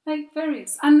 Like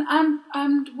various, and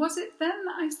was it then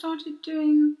that I started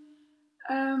doing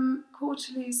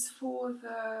quarterlies for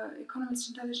the Economist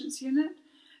Intelligence Unit?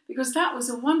 Because that was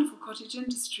a wonderful cottage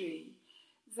industry.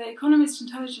 The Economist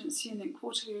Intelligence Unit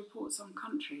quarterly reports on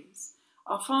countries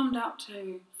are farmed out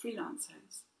to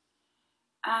freelancers,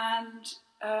 and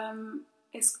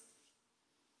it's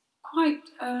quite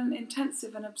an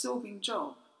intensive and absorbing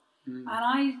job. And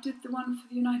I did the one for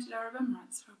the United Arab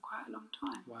Emirates for quite a long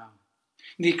time. Wow.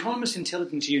 The Economist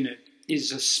Intelligence Unit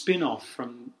is a spin-off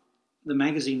from the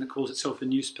magazine that calls itself a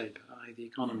newspaper, The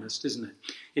Economist, isn't it?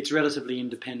 It's relatively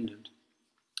independent.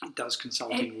 It does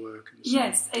consulting work. And so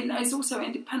yes, and it's also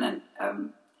independent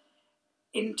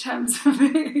in terms of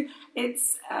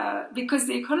it's because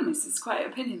The Economist is quite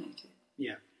opinionated.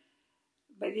 Yeah.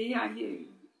 But the EIU,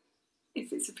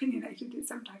 if it's opinionated, it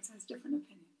sometimes has different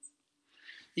opinions.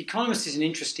 The Economist is an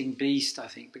interesting beast, I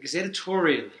think, because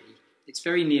editorially it's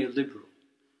very neoliberal,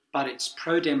 but it's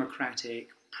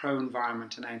pro-democratic,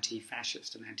 pro-environment and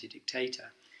anti-fascist and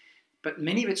anti-dictator. but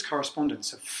many of its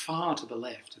correspondents are far to the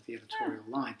left of the editorial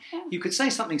line. You could say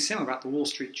something similar about the Wall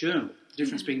Street Journal. The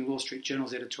difference being the Wall Street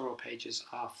Journal's editorial pages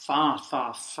are far,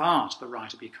 far, far to the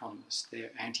right of The Economist.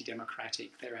 They're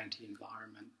anti-democratic, they're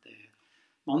anti-environment, they're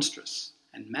monstrous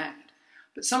and mad.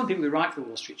 But some people who write for the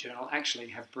Wall Street Journal actually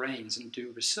have brains and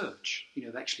do research. They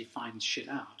actually find shit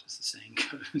out, as the saying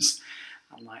goes,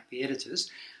 unlike the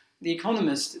editors. The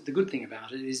Economist, the good thing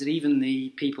about it is that even the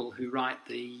people who write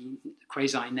the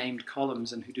quasi-named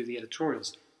columns and who do the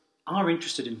editorials are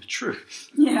interested in the truth.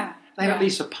 Yeah. They at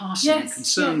least are passing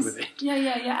concern with it.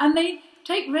 Yeah. And they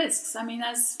take risks. I mean,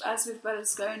 as with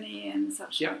Berlusconi and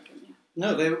such like. Yeah.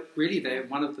 No, they're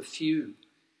one of the few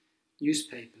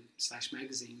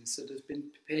newspapers/magazines that has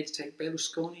been prepared to take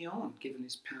Berlusconi on, given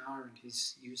his power and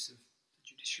his use of the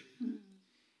judiciary.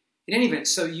 In any event,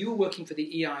 so you were working for the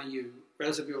EIU,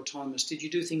 relatively autonomous. Did you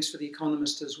do things for The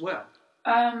Economist as well?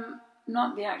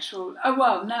 Not the actual. Oh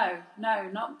well, no,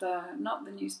 not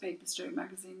the newspaper stroke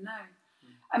magazine. No,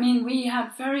 I mean we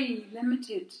had very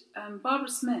limited. Barbara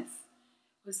Smith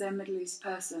was their Middle East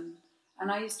person,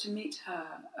 and I used to meet her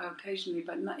occasionally,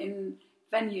 but not in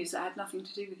venues that had nothing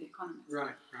to do with The Economist.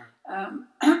 Right.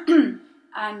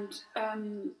 And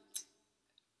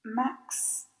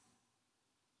Max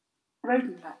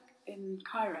Rodenbeck in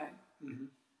Cairo. Mm-hmm.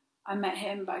 I met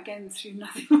him, but again through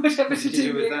nothing whatever to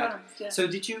do with The Economist. Yeah.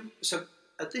 So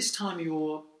at this time you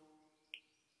were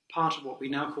part of what we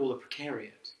now call a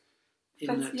precariat.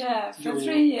 For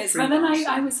 3 years. But then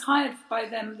I was hired by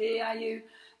them, the EIU,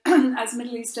 as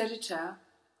Middle East editor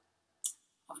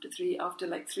after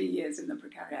like 3 years in the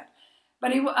precariat.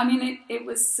 But it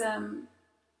was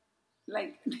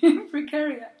like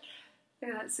precariat.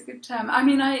 Yeah, that's a good term. I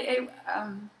mean, it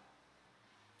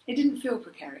didn't feel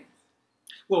precarious.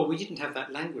 Well, we didn't have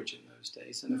that language in those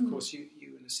days, and of course you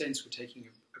in a sense were taking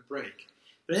a break.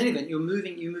 But in any event, you move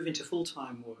into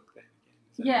full-time work then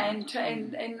again. Yeah,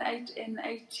 in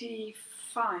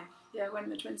 85. Yeah, when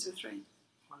the twins were 3.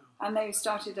 Wow. And they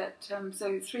started at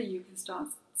 3 you can start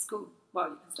school. Well,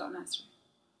 you can start nursery.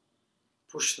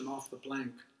 Push them off the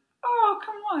plank. Oh,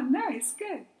 come on! No, it's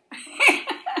good.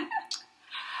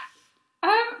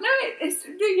 No,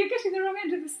 you're getting the wrong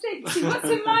end of the stick. See, what's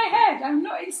in my head? I'm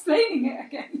not explaining it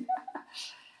again.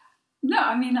 No,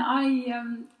 I mean,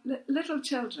 little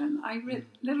children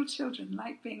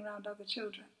like being around other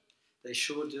children. They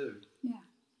sure do. Yeah.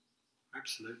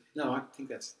 Absolutely. No, I think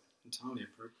that's entirely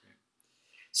appropriate.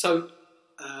 So,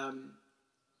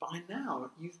 by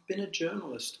now, you've been a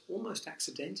journalist almost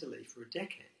accidentally for a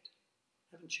decade,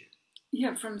 haven't you?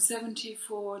 Yeah, from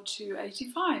 74 to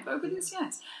 85. Oh goodness,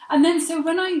 yes. And then, so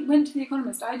when I went to The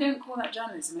Economist, I don't call that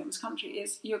journalism. It was country.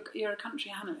 You're a country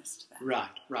analyst there. Right.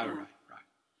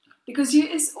 Because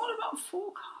it's all about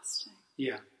forecasting.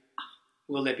 Yeah.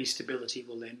 Will there be stability?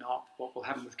 Will there not? What will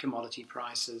happen with commodity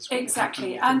prices?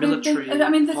 Exactly. And the thing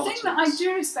that I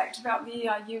do respect about the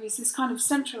EIU is this kind of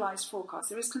centralised forecast.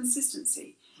 There is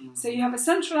consistency. Mm-hmm. So you have a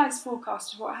centralised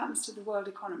forecast of what happens to the world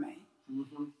economy.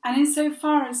 Mm-hmm. And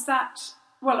insofar as that,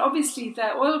 well, obviously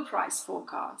the oil price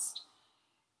forecast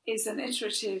is an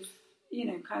iterative,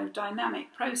 kind of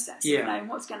dynamic process. Yeah. Knowing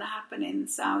what's going to happen in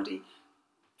Saudi. It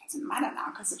doesn't matter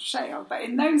now because of shale, but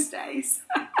in those days,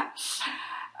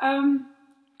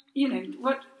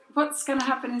 what's going to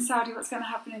happen in Saudi, what's going to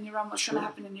happen in Iran, what's going to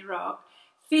happen in Iraq,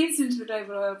 feeds into the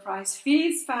global oil price,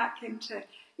 feeds back into...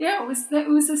 Yeah, it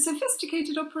was a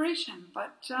sophisticated operation,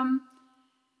 but...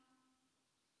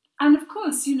 and of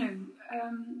course,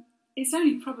 it's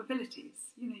only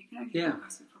probabilities. You can only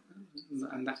forecast with probabilities.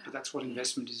 And that's what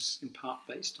investment is in part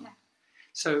based on. Yeah.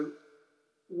 So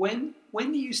when are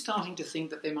you starting to think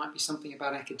that there might be something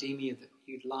about academia that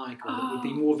you'd like or that would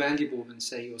be more valuable than,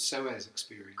 say, your SOAS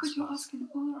experience? Because you're asking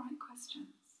all the right questions.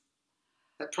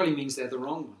 That probably means they're the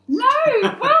wrong ones. No,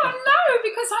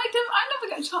 because I never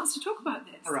get a chance to talk about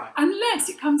this. Right. Unless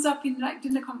it comes up in like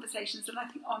dinner conversations and I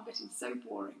think, I'm getting so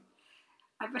boring.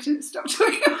 I better stop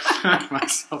talking about it.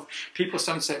 Myself. People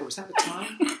start to say, is that the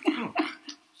time?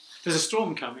 There's a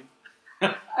storm coming.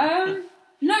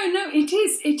 No, it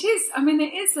is. I mean,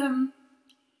 it is the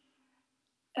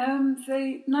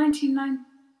 1990...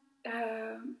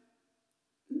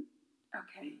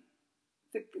 okay.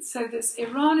 So this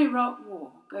Iran-Iraq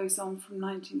war goes on from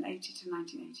 1980 to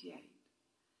 1988.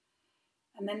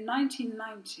 And then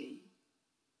 1990,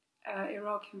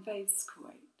 Iraq invades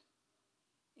Kuwait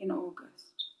in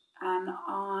August. And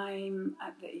I'm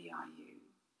at the EIU.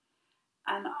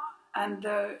 And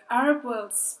the Arab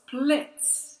world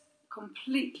splits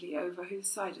completely over whose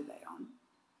side are they on.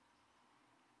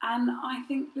 And I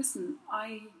think, listen,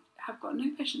 I have got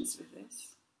no patience with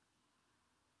this.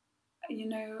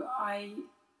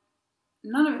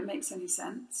 none of it makes any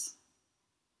sense.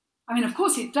 I mean, of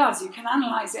course it does. You can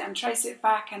analyse it and trace it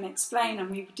back and explain, and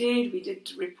we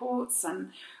did reports,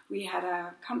 and we had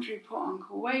a country report on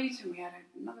Kuwait, and we had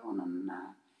another one on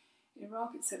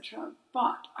Iraq, etc.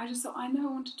 But I just thought, I know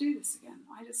I want to do this again.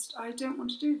 I don't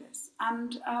want to do this.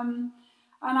 And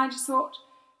I just thought,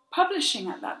 publishing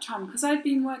at that time, because I'd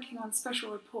been working on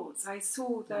special reports, I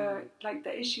saw the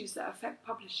issues that affect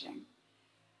publishing.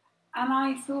 And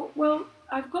I thought, well,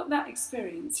 I've got that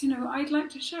experience, I'd like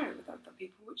to share it with other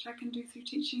people, which I can do through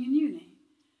teaching in uni.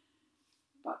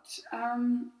 But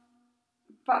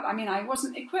I mean, I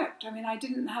wasn't equipped. I mean, I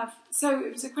didn't have, so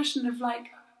it was a question of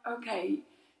okay,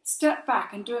 step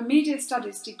back and do a media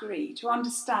studies degree to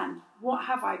understand what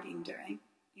have I been doing,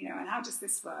 and how does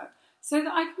this work, so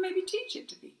that I can maybe teach it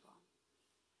to people.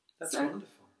 That's wonderful.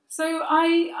 So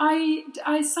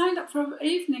I signed up for an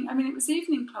evening. I mean, it was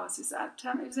evening classes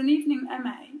it was an evening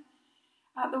MA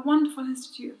at the wonderful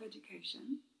Institute of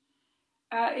Education.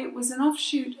 It was an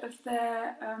offshoot of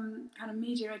their kind of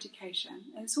media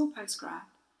education, and it's all postgrad.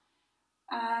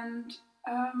 And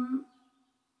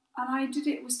I did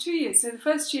it. It was 2 years. So the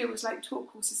first year was like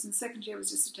talk courses, and the second year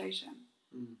was dissertation.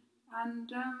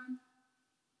 And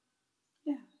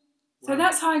yeah, so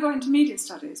that's how I got into media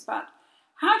studies. But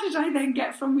how did I then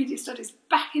get from media studies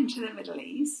back into the Middle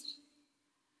East?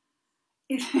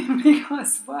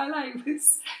 Because while I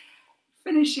was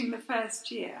finishing the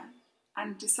first year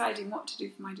and deciding what to do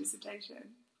for my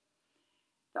dissertation,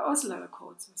 the Oslo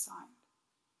Accords were signed.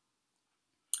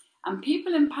 And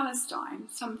people in Palestine,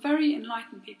 some very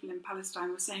enlightened people in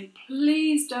Palestine, were saying,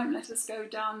 please don't let us go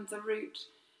down the route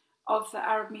of the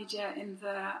Arab media in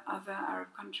the other Arab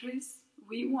countries.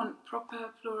 We want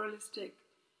proper, pluralistic,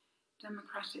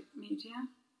 democratic media.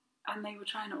 And they were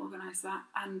trying to organise that.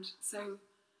 And so,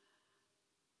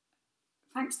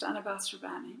 thanks to Annabelle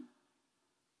Srabani,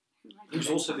 who's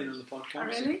also been on the podcast. Oh,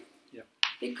 really? Yeah.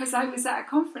 Because I was at a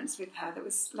conference with her that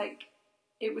was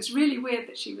it was really weird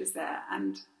that she was there,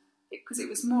 and because it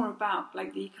was more about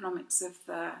the economics of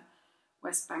the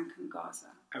West Bank and Gaza.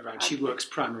 Oh, right. She works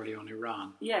primarily on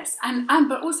Iran. Yes, and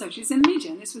but also she's in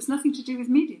media, and this was nothing to do with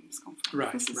media, this conference.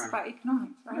 Right, this is right. about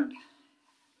economics, right?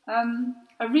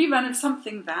 A rerun of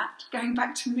something that, going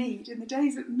back to Mead, in the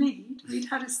days at Mead, we'd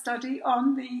had a study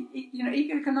on the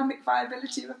economic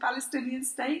viability of a Palestinian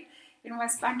state in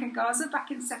West Bank and Gaza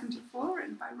back in '74,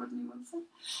 written by Rodney Wilson.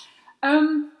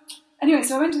 Anyway,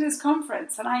 so I went to this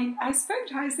conference, and I spoke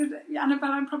to her. I said,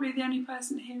 Annabelle, I'm probably the only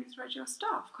person here who's read your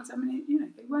stuff, because, I mean,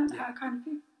 they weren't her kind of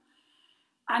people.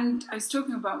 And I was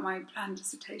talking about my planned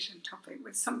dissertation topic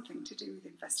with something to do with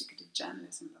investigative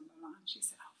journalism, blah, blah, blah. And she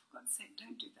said, oh, for God's sake,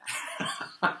 don't do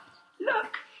that.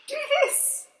 Look, do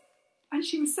this. And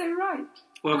she was so right.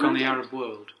 Work on the Arab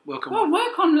world. Work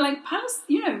on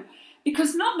Palestine,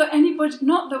 because not that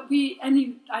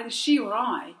either she or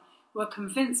I were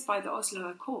convinced by the Oslo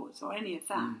Accords or any of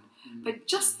that, but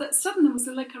just that suddenly there was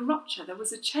a rupture. There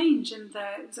was a change in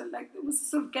it was a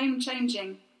sort of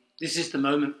game-changing. This is the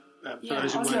moment for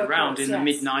those who weren't around in the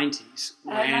mid-90s,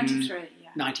 when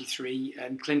 93,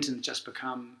 and Clinton had just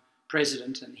become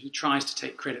president, and he tries to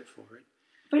take credit for it.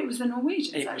 But it was the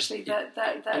Norwegians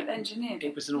that engineered it.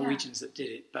 It was the Norwegians that did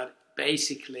it, but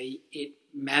basically it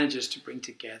manages to bring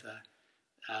together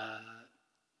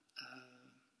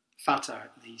Fatah,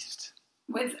 at least,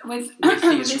 with the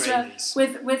Israelis,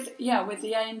 with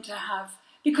the aim to have,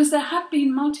 because there had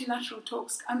been multilateral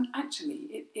talks, and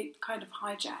actually it kind of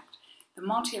hijacked the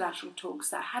multilateral talks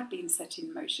that had been set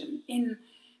in motion in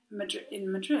Madrid. I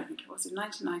think it was in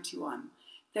 1991.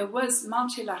 There was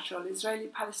multilateral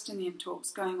Israeli-Palestinian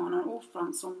talks going on all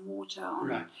fronts, on water, on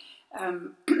right.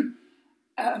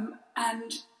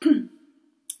 And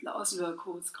the Oslo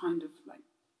Accords kind of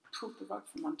pulled the rug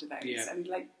from under those and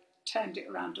turned it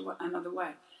around another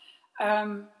way.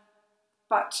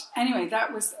 But anyway,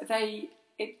 that was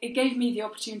it gave me the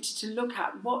opportunity to look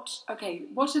at what are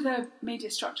the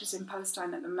media structures in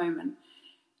Palestine at the moment?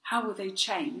 How will they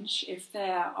change if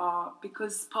there are,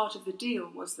 because part of the deal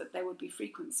was that there would be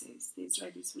frequencies. The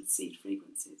Israelis would cede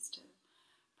frequencies to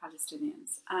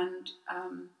Palestinians, and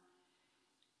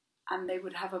they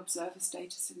would have observer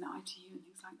status in the ITU and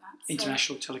things like that.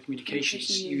 International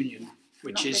Telecommunications Union,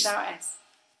 which is without S.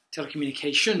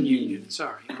 Telecommunication Union,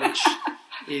 which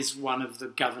is one of the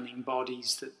governing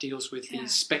bodies that deals with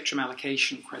these spectrum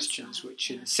allocation questions, which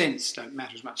in a sense don't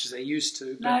matter as much as they used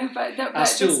to, but are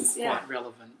still quite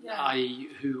relevant, i.e.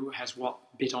 who has what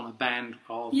bit on a band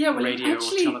of radio or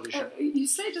television. You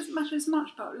say it doesn't matter as much,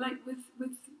 but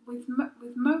with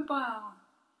mobile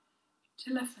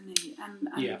telephony and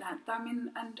that, I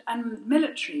mean, and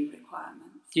military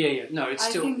requirements, Yeah. No, it's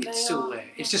still there.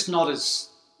 It's just not as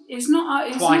as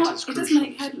crucial. It doesn't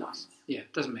make headlines. Yeah,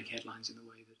 it doesn't make headlines in the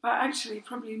way that. But actually,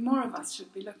 probably more of us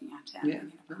should be looking at it. Yeah,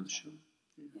 I'm sure.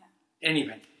 Yeah.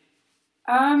 Anyway.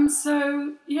 And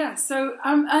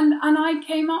I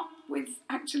came up with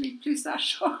actually plus ça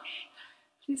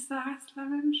reste la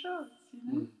même chose, you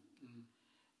know.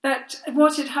 That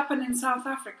what had happened in South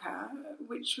Africa,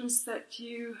 which was that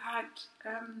you had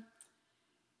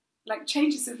like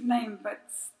changes of name, but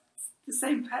the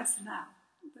same personnel.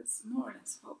 That's more or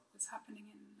less what was happening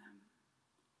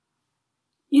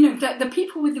in, the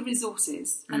people with the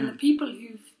resources and the people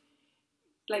who've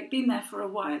like been there for a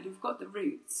while, who've got the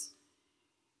roots,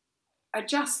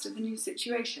 adjust to the new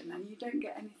situation, and you don't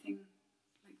get anything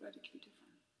like radically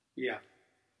different. Yeah.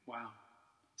 Wow.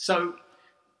 So.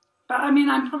 But I mean,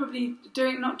 I'm probably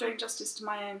not doing justice to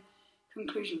my own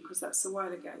conclusion, because that's a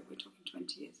while ago. We're talking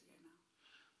 20 years ago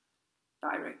now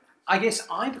that I wrote that. I guess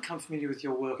I become familiar with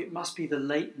your work. It must be the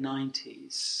late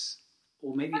 90s,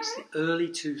 or maybe it's the early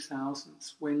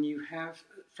 2000s, when you have,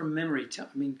 from memory,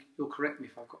 you'll correct me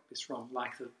if I've got this wrong,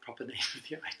 like the proper name of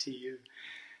the ITU.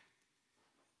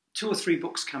 2 or 3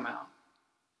 books come out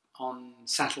on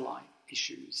satellite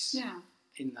issues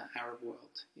in the Arab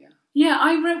world. Yeah,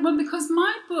 I wrote one because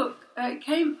my book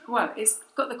it's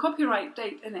got the copyright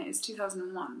date in it, it's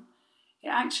 2001. It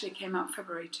actually came out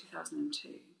February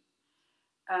 2002.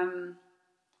 And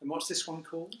what's this one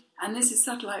called? And this is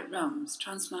Satellite Realms,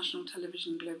 Transnational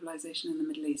Television Globalization in the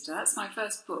Middle East. So that's my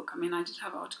first book. I mean, I did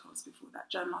have articles before that,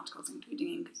 journal articles,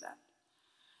 including in Gazette.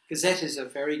 Gazette is a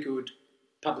very good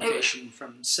publication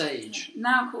from Sage. Yeah,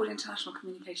 now called International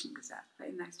Communication Gazette, but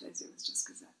in those days it was just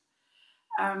Gazette.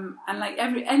 And like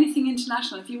anything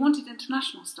international, if you wanted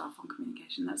international stuff on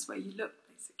communication, that's where you looked,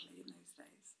 basically, in those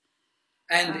days.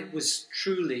 And it was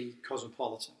truly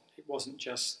cosmopolitan. It wasn't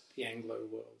just the Anglo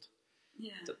world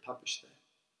that published there.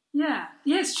 Yeah,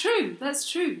 it's true. That's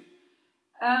true.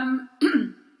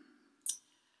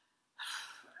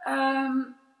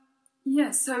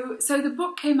 So the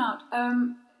book came out,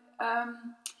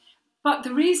 but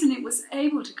the reason it was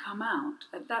able to come out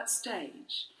at that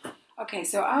stage. Okay,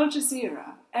 so Al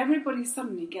Jazeera, everybody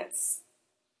suddenly gets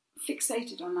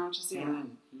fixated on Al Jazeera.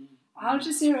 Al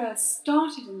Jazeera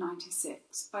started in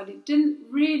 96, but it didn't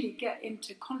really get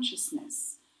into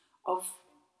consciousness of,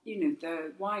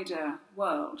 the wider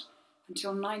world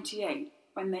until 98,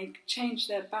 when they changed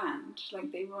their band.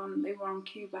 Like they were on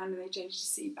Q band, and they changed to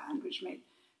C band, which meant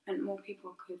more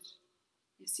people could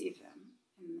receive them.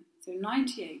 So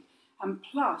 98, and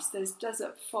plus there's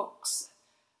Desert Fox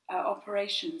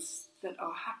operations that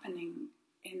are happening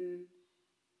in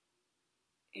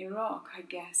Iraq, I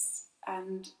guess,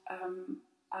 and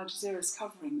Al Jazeera is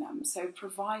covering them, so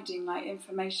providing like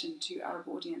information to Arab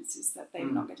audiences that they're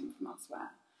not getting from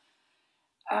elsewhere.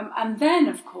 And then,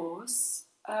 of course,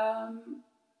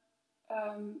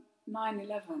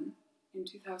 9/11 in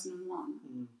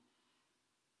 2001,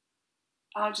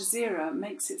 Al Jazeera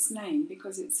makes its name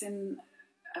because it's in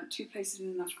 2 places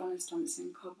in Afghanistan. It's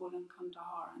in Kabul and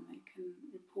Kandahar, and they can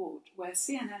report where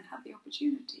CNN had the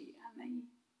opportunity and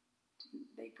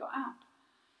they got out.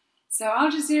 So Al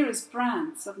Jazeera's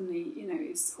brand suddenly,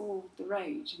 is all the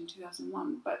rage in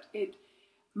 2001. But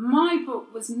my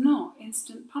book was not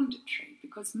instant punditry,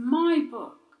 because my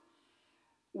book,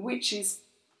 which is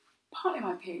partly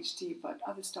my PhD, but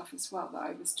other stuff as well, that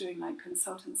I was doing like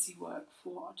consultancy work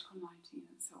for Article 19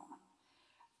 and so on.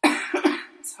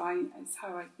 It's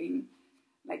how I've been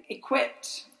like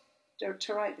equipped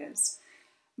to write this.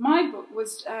 My book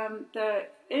was the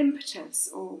impetus,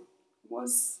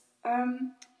 was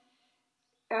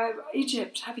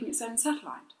Egypt having its own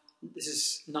satellite. This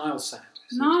is Nilesat.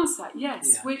 Nilesat,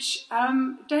 yes, which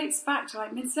dates back to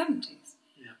like mid-70s.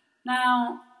 Yeah.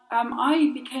 Now,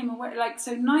 I became aware,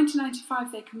 so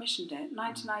 1995 they commissioned it,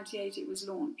 1998 it was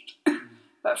launched.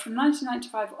 But from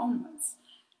 1995 onwards,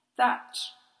 that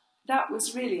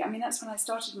was really, that's when I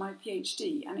started my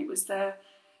PhD, and it was the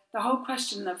whole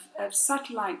question of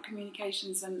satellite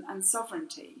communications and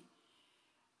sovereignty.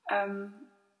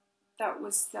 That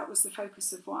was the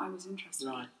focus of what I was interested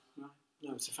in. Right.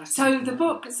 No, it's a fascinating. So the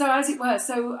book, as it were,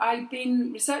 I've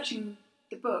been researching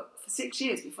the book for 6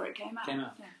 years before it came out. Yeah.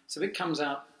 So it comes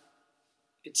out,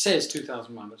 it says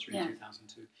 2001, but it's really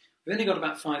 2002. We've only got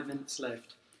about 5 minutes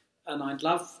left, and I'd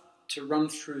love to run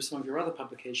through some of your other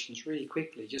publications really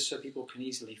quickly, just so people can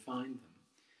easily find them.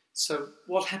 So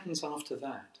what happens after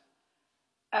that?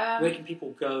 Where can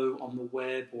people go on the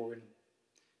web or in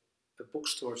a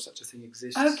bookstore if such a thing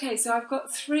exists? Okay, so I've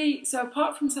got 3. So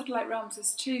apart from Satellite Realms,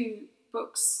 there's 2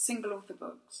 books, single author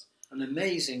books. An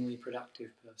amazingly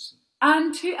productive person.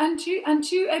 And two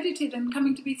edited, and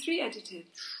coming to be 3 edited.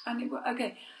 And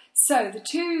okay. So the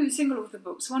 2 single author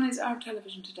books. One is Arab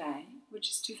Television Today, which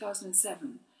is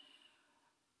 2007,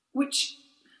 which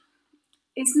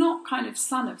is not kind of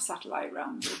son of Satellite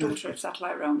Realms or daughter of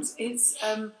Satellite Realms. It's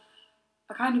a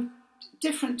kind of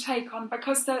different take on,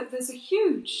 because there's a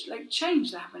huge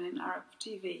change that happened in Arab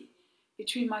TV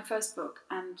between my first book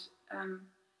and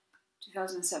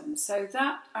 2007. So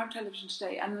that Arab Television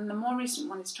Today, and then the more recent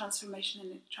one is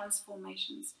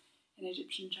Transformations in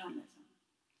Egyptian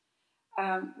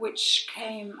Journalism, which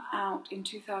came out in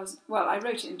 2000. Well, I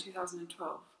wrote it in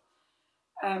 2012.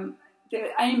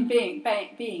 The aim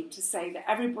being to say that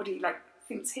everybody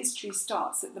thinks history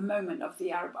starts at the moment of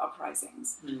the Arab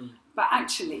uprisings, but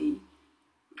actually,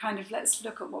 kind of let's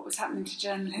look at what was happening to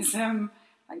journalism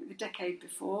the decade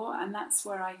before, and that's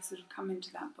where I sort of come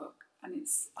into that book. And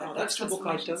it's that's the book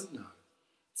I don't know.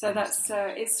 So that's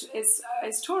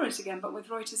it's Taurus again, but with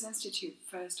Reuters Institute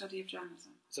for Study of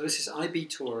Journalism. So this is IB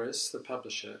Taurus, the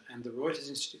publisher, and the Reuters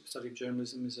Institute for Study of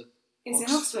Journalism is in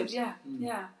Oxford, yeah.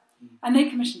 And they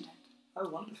commissioned it. Oh,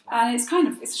 wonderful! And it's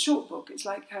a short book. It's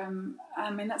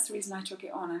that's the reason I took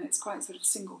it on, and it's quite sort of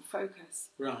single focus.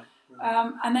 Right.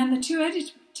 And then the 2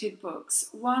 edited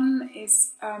books. One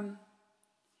is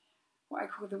what I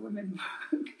call the women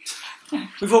book.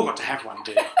 We've all got to have one,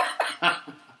 dear. No, but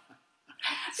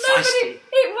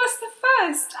it was the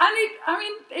first, and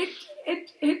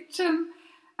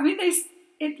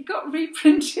it got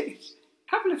reprinted a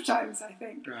couple of times, I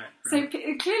think. Right. So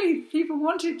clearly, people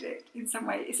wanted it in some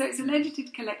way. So it's an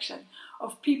edited collection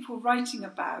of people writing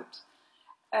about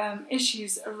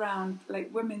issues around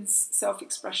women's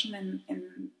self-expression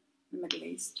in the Middle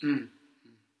East.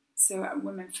 So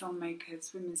women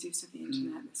filmmakers, women's use of the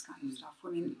internet, this kind of stuff.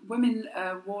 Women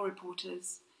war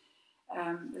reporters.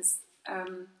 And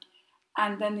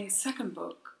then the second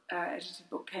book, edited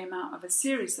book, came out of a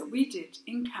series that we did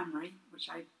in Camry, which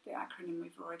the acronym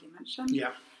we've already mentioned.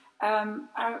 Yeah.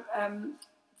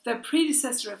 The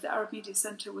predecessor of the Arab Media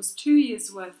Centre was 2 years'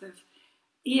 worth of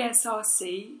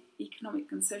ESRC,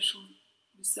 Economic and Social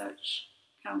Research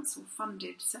Council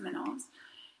funded seminars,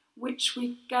 which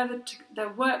we gathered, the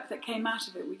work that came out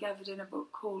of it, we gathered in a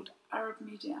book called Arab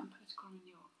Media and Political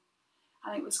Renewal.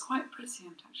 And it was quite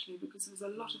prescient, actually, because there was a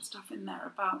lot of stuff in there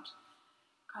about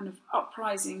kind of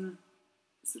uprising,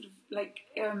 sort of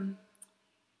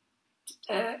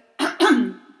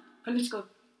political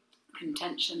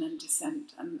contention and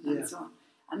dissent and so on.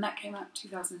 And that came out in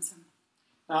 2007.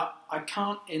 Now, I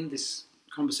can't end this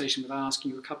conversation without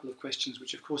asking you a couple of questions,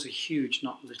 which of course are huge,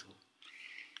 not little.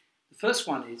 The first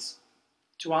one is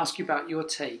to ask you about your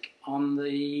take on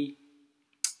the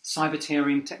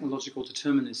cybertarian technological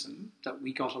determinism that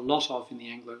we got a lot of in the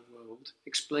Anglo world,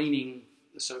 explaining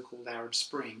the so-called Arab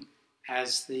Spring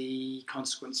as the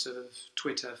consequence of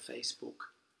Twitter, Facebook,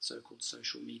 so-called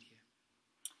social media.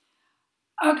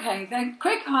 Okay, the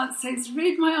quick answer is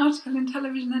read my article in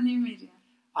Television and New Media.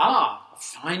 Ah, a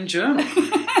fine journal.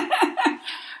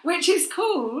 Which is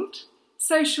called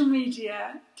Social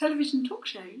Media, Television Talk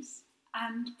Shows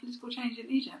and Political Change in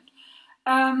Egypt,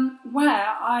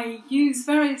 where I use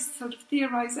various sort of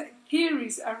theories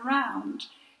around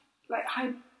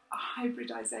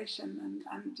hybridization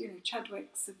and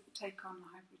Chadwick's take on the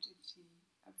hybridity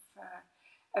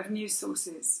of news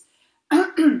sources.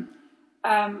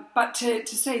 But to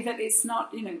say that it's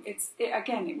not,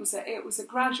 it was a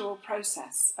gradual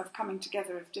process of coming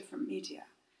together of different media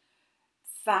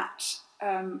that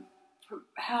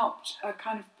helped a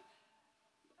kind of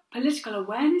political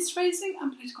awareness raising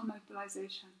and political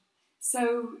mobilisation.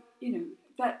 So,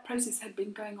 that process had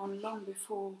been going on long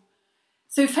before.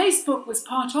 So Facebook was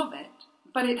part of it,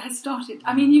 but it has started.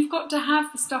 I mean, you've got to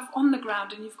have the stuff on the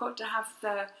ground and you've got to have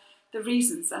the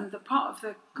reasons. And the part of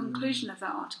the conclusion of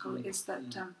that article is that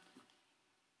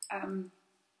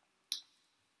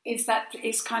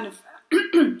it's kind of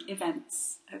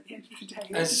events at the end of the day.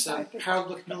 As Harold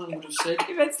Macmillan would have said,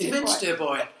 events, dear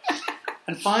boy.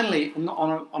 And finally,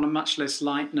 on a much less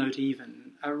light note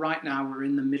even, right now we're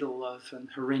in the middle of an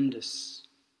horrendous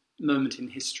moment in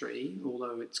history,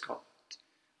 although it's got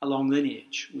a long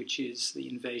lineage, which is the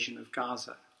invasion of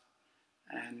Gaza.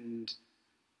 And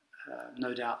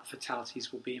no doubt the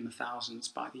fatalities will be in the thousands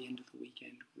by the end of the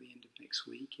weekend or the end of next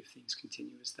week if things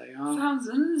continue as they are.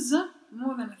 Thousands?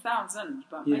 More than 1,000,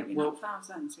 but maybe not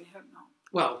thousands, we hope not.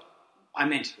 Well, I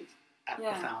meant at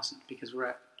 1,000 because we're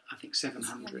at, I think,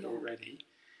 700 already.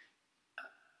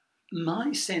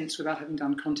 My sense, without having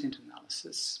done content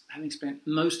analysis, having spent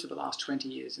most of the last 20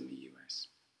 years in the US,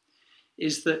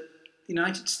 is that the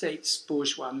United States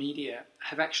bourgeois media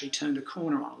have actually turned a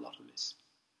corner on a lot of this.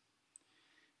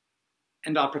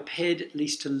 and are prepared at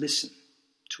least to listen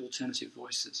to alternative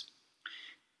voices.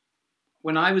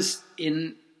 When I was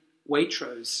in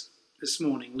Waitrose this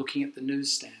morning looking at the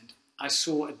newsstand, I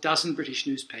saw a dozen British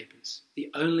newspapers.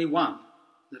 The only one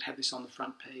that had this on the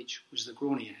front page was the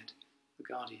Graniad, the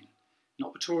Guardian.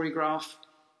 Not the Torygraph,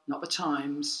 not the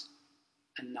Times,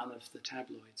 and none of the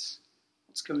tabloids.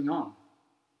 What's going on?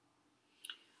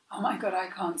 Oh my God, I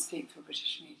can't speak for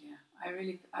British media.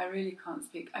 I really can't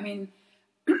speak. I mean,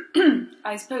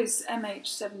 I suppose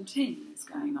MH17 is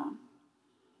going on,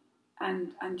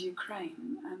 and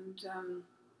Ukraine,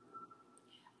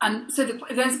 and so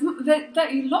there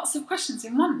are lots of questions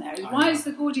in one there. Why is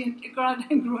the Guardian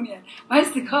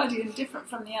different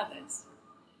from the others?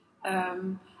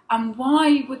 And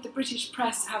why would the British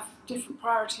press have different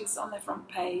priorities on their front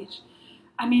page?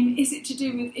 I mean, is it to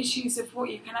do with issues of what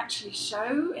you can actually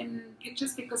show in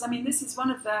pictures? Because, I mean, this is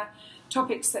one of the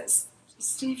topics that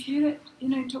Steve Hewlett,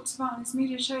 talks about on his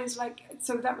media shows.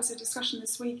 So that was a discussion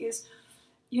this week is,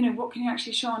 what can you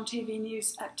actually show on TV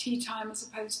news at tea time as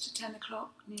opposed to 10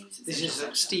 o'clock news? This is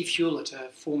Steve Hewlett, a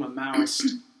former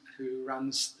Maoist who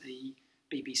runs the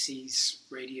BBC's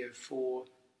Radio 4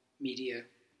 media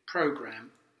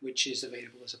programme, which is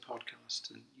available as a podcast,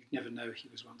 and you'd never know he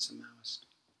was once a Maoist.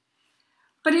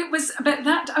 But the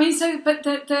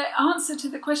answer to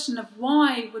the question of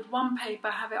why would one paper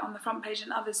have it on the front page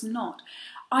and others not?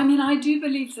 I mean, I do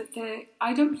believe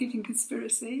I don't believe in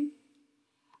conspiracy.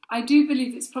 I do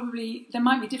believe there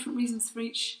might be different reasons for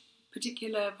each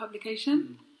particular publication.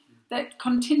 Mm-hmm. That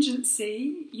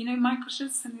contingency, Michael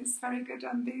Schudson is very good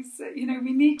on these, we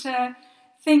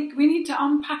need to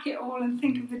unpack it all and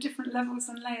think of the different levels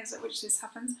and layers at which this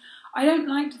happens. I don't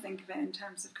like to think of it in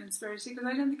terms of conspiracy because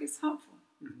I don't think it's helpful.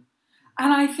 Mm-hmm.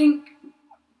 And I think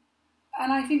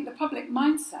the public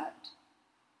mindset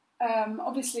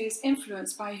obviously is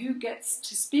influenced by who gets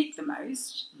to speak the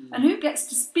most, and who gets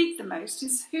to speak the most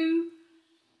is who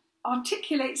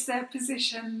articulates their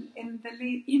position in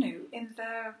the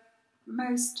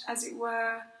most, as it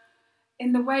were,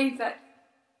 in the way that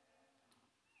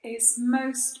is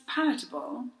most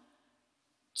palatable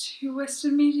to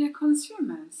Western media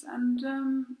consumers.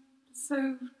 And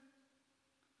so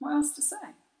what else to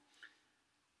say?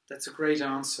 That's a great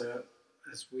answer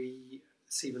as we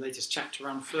see the latest chapter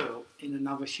unfurl in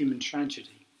another human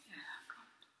tragedy.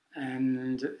 Yeah,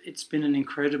 and it's been an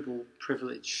incredible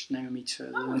privilege, Naomi, to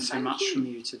learn so much from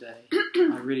you today.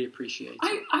 I really appreciate it.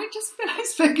 I just feel I've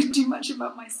spoken too much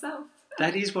about myself.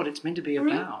 That is what it's meant to be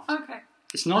about. Okay.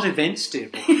 It's not events, dear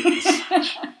boys.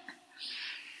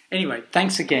 Anyway,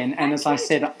 thanks again. And as I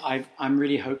said, I'm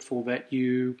really hopeful that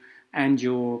you and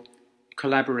your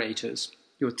collaborators,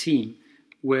 your team,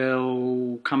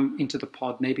 will come into the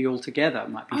pod maybe all together. It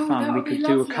might be fun. We could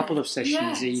do a couple of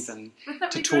sessions even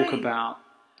to talk about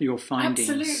your findings.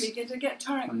 Absolutely. To get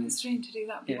Tarek on the stream to do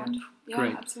that would be wonderful. Yeah,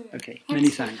 great. Absolutely. Okay, many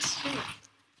thanks.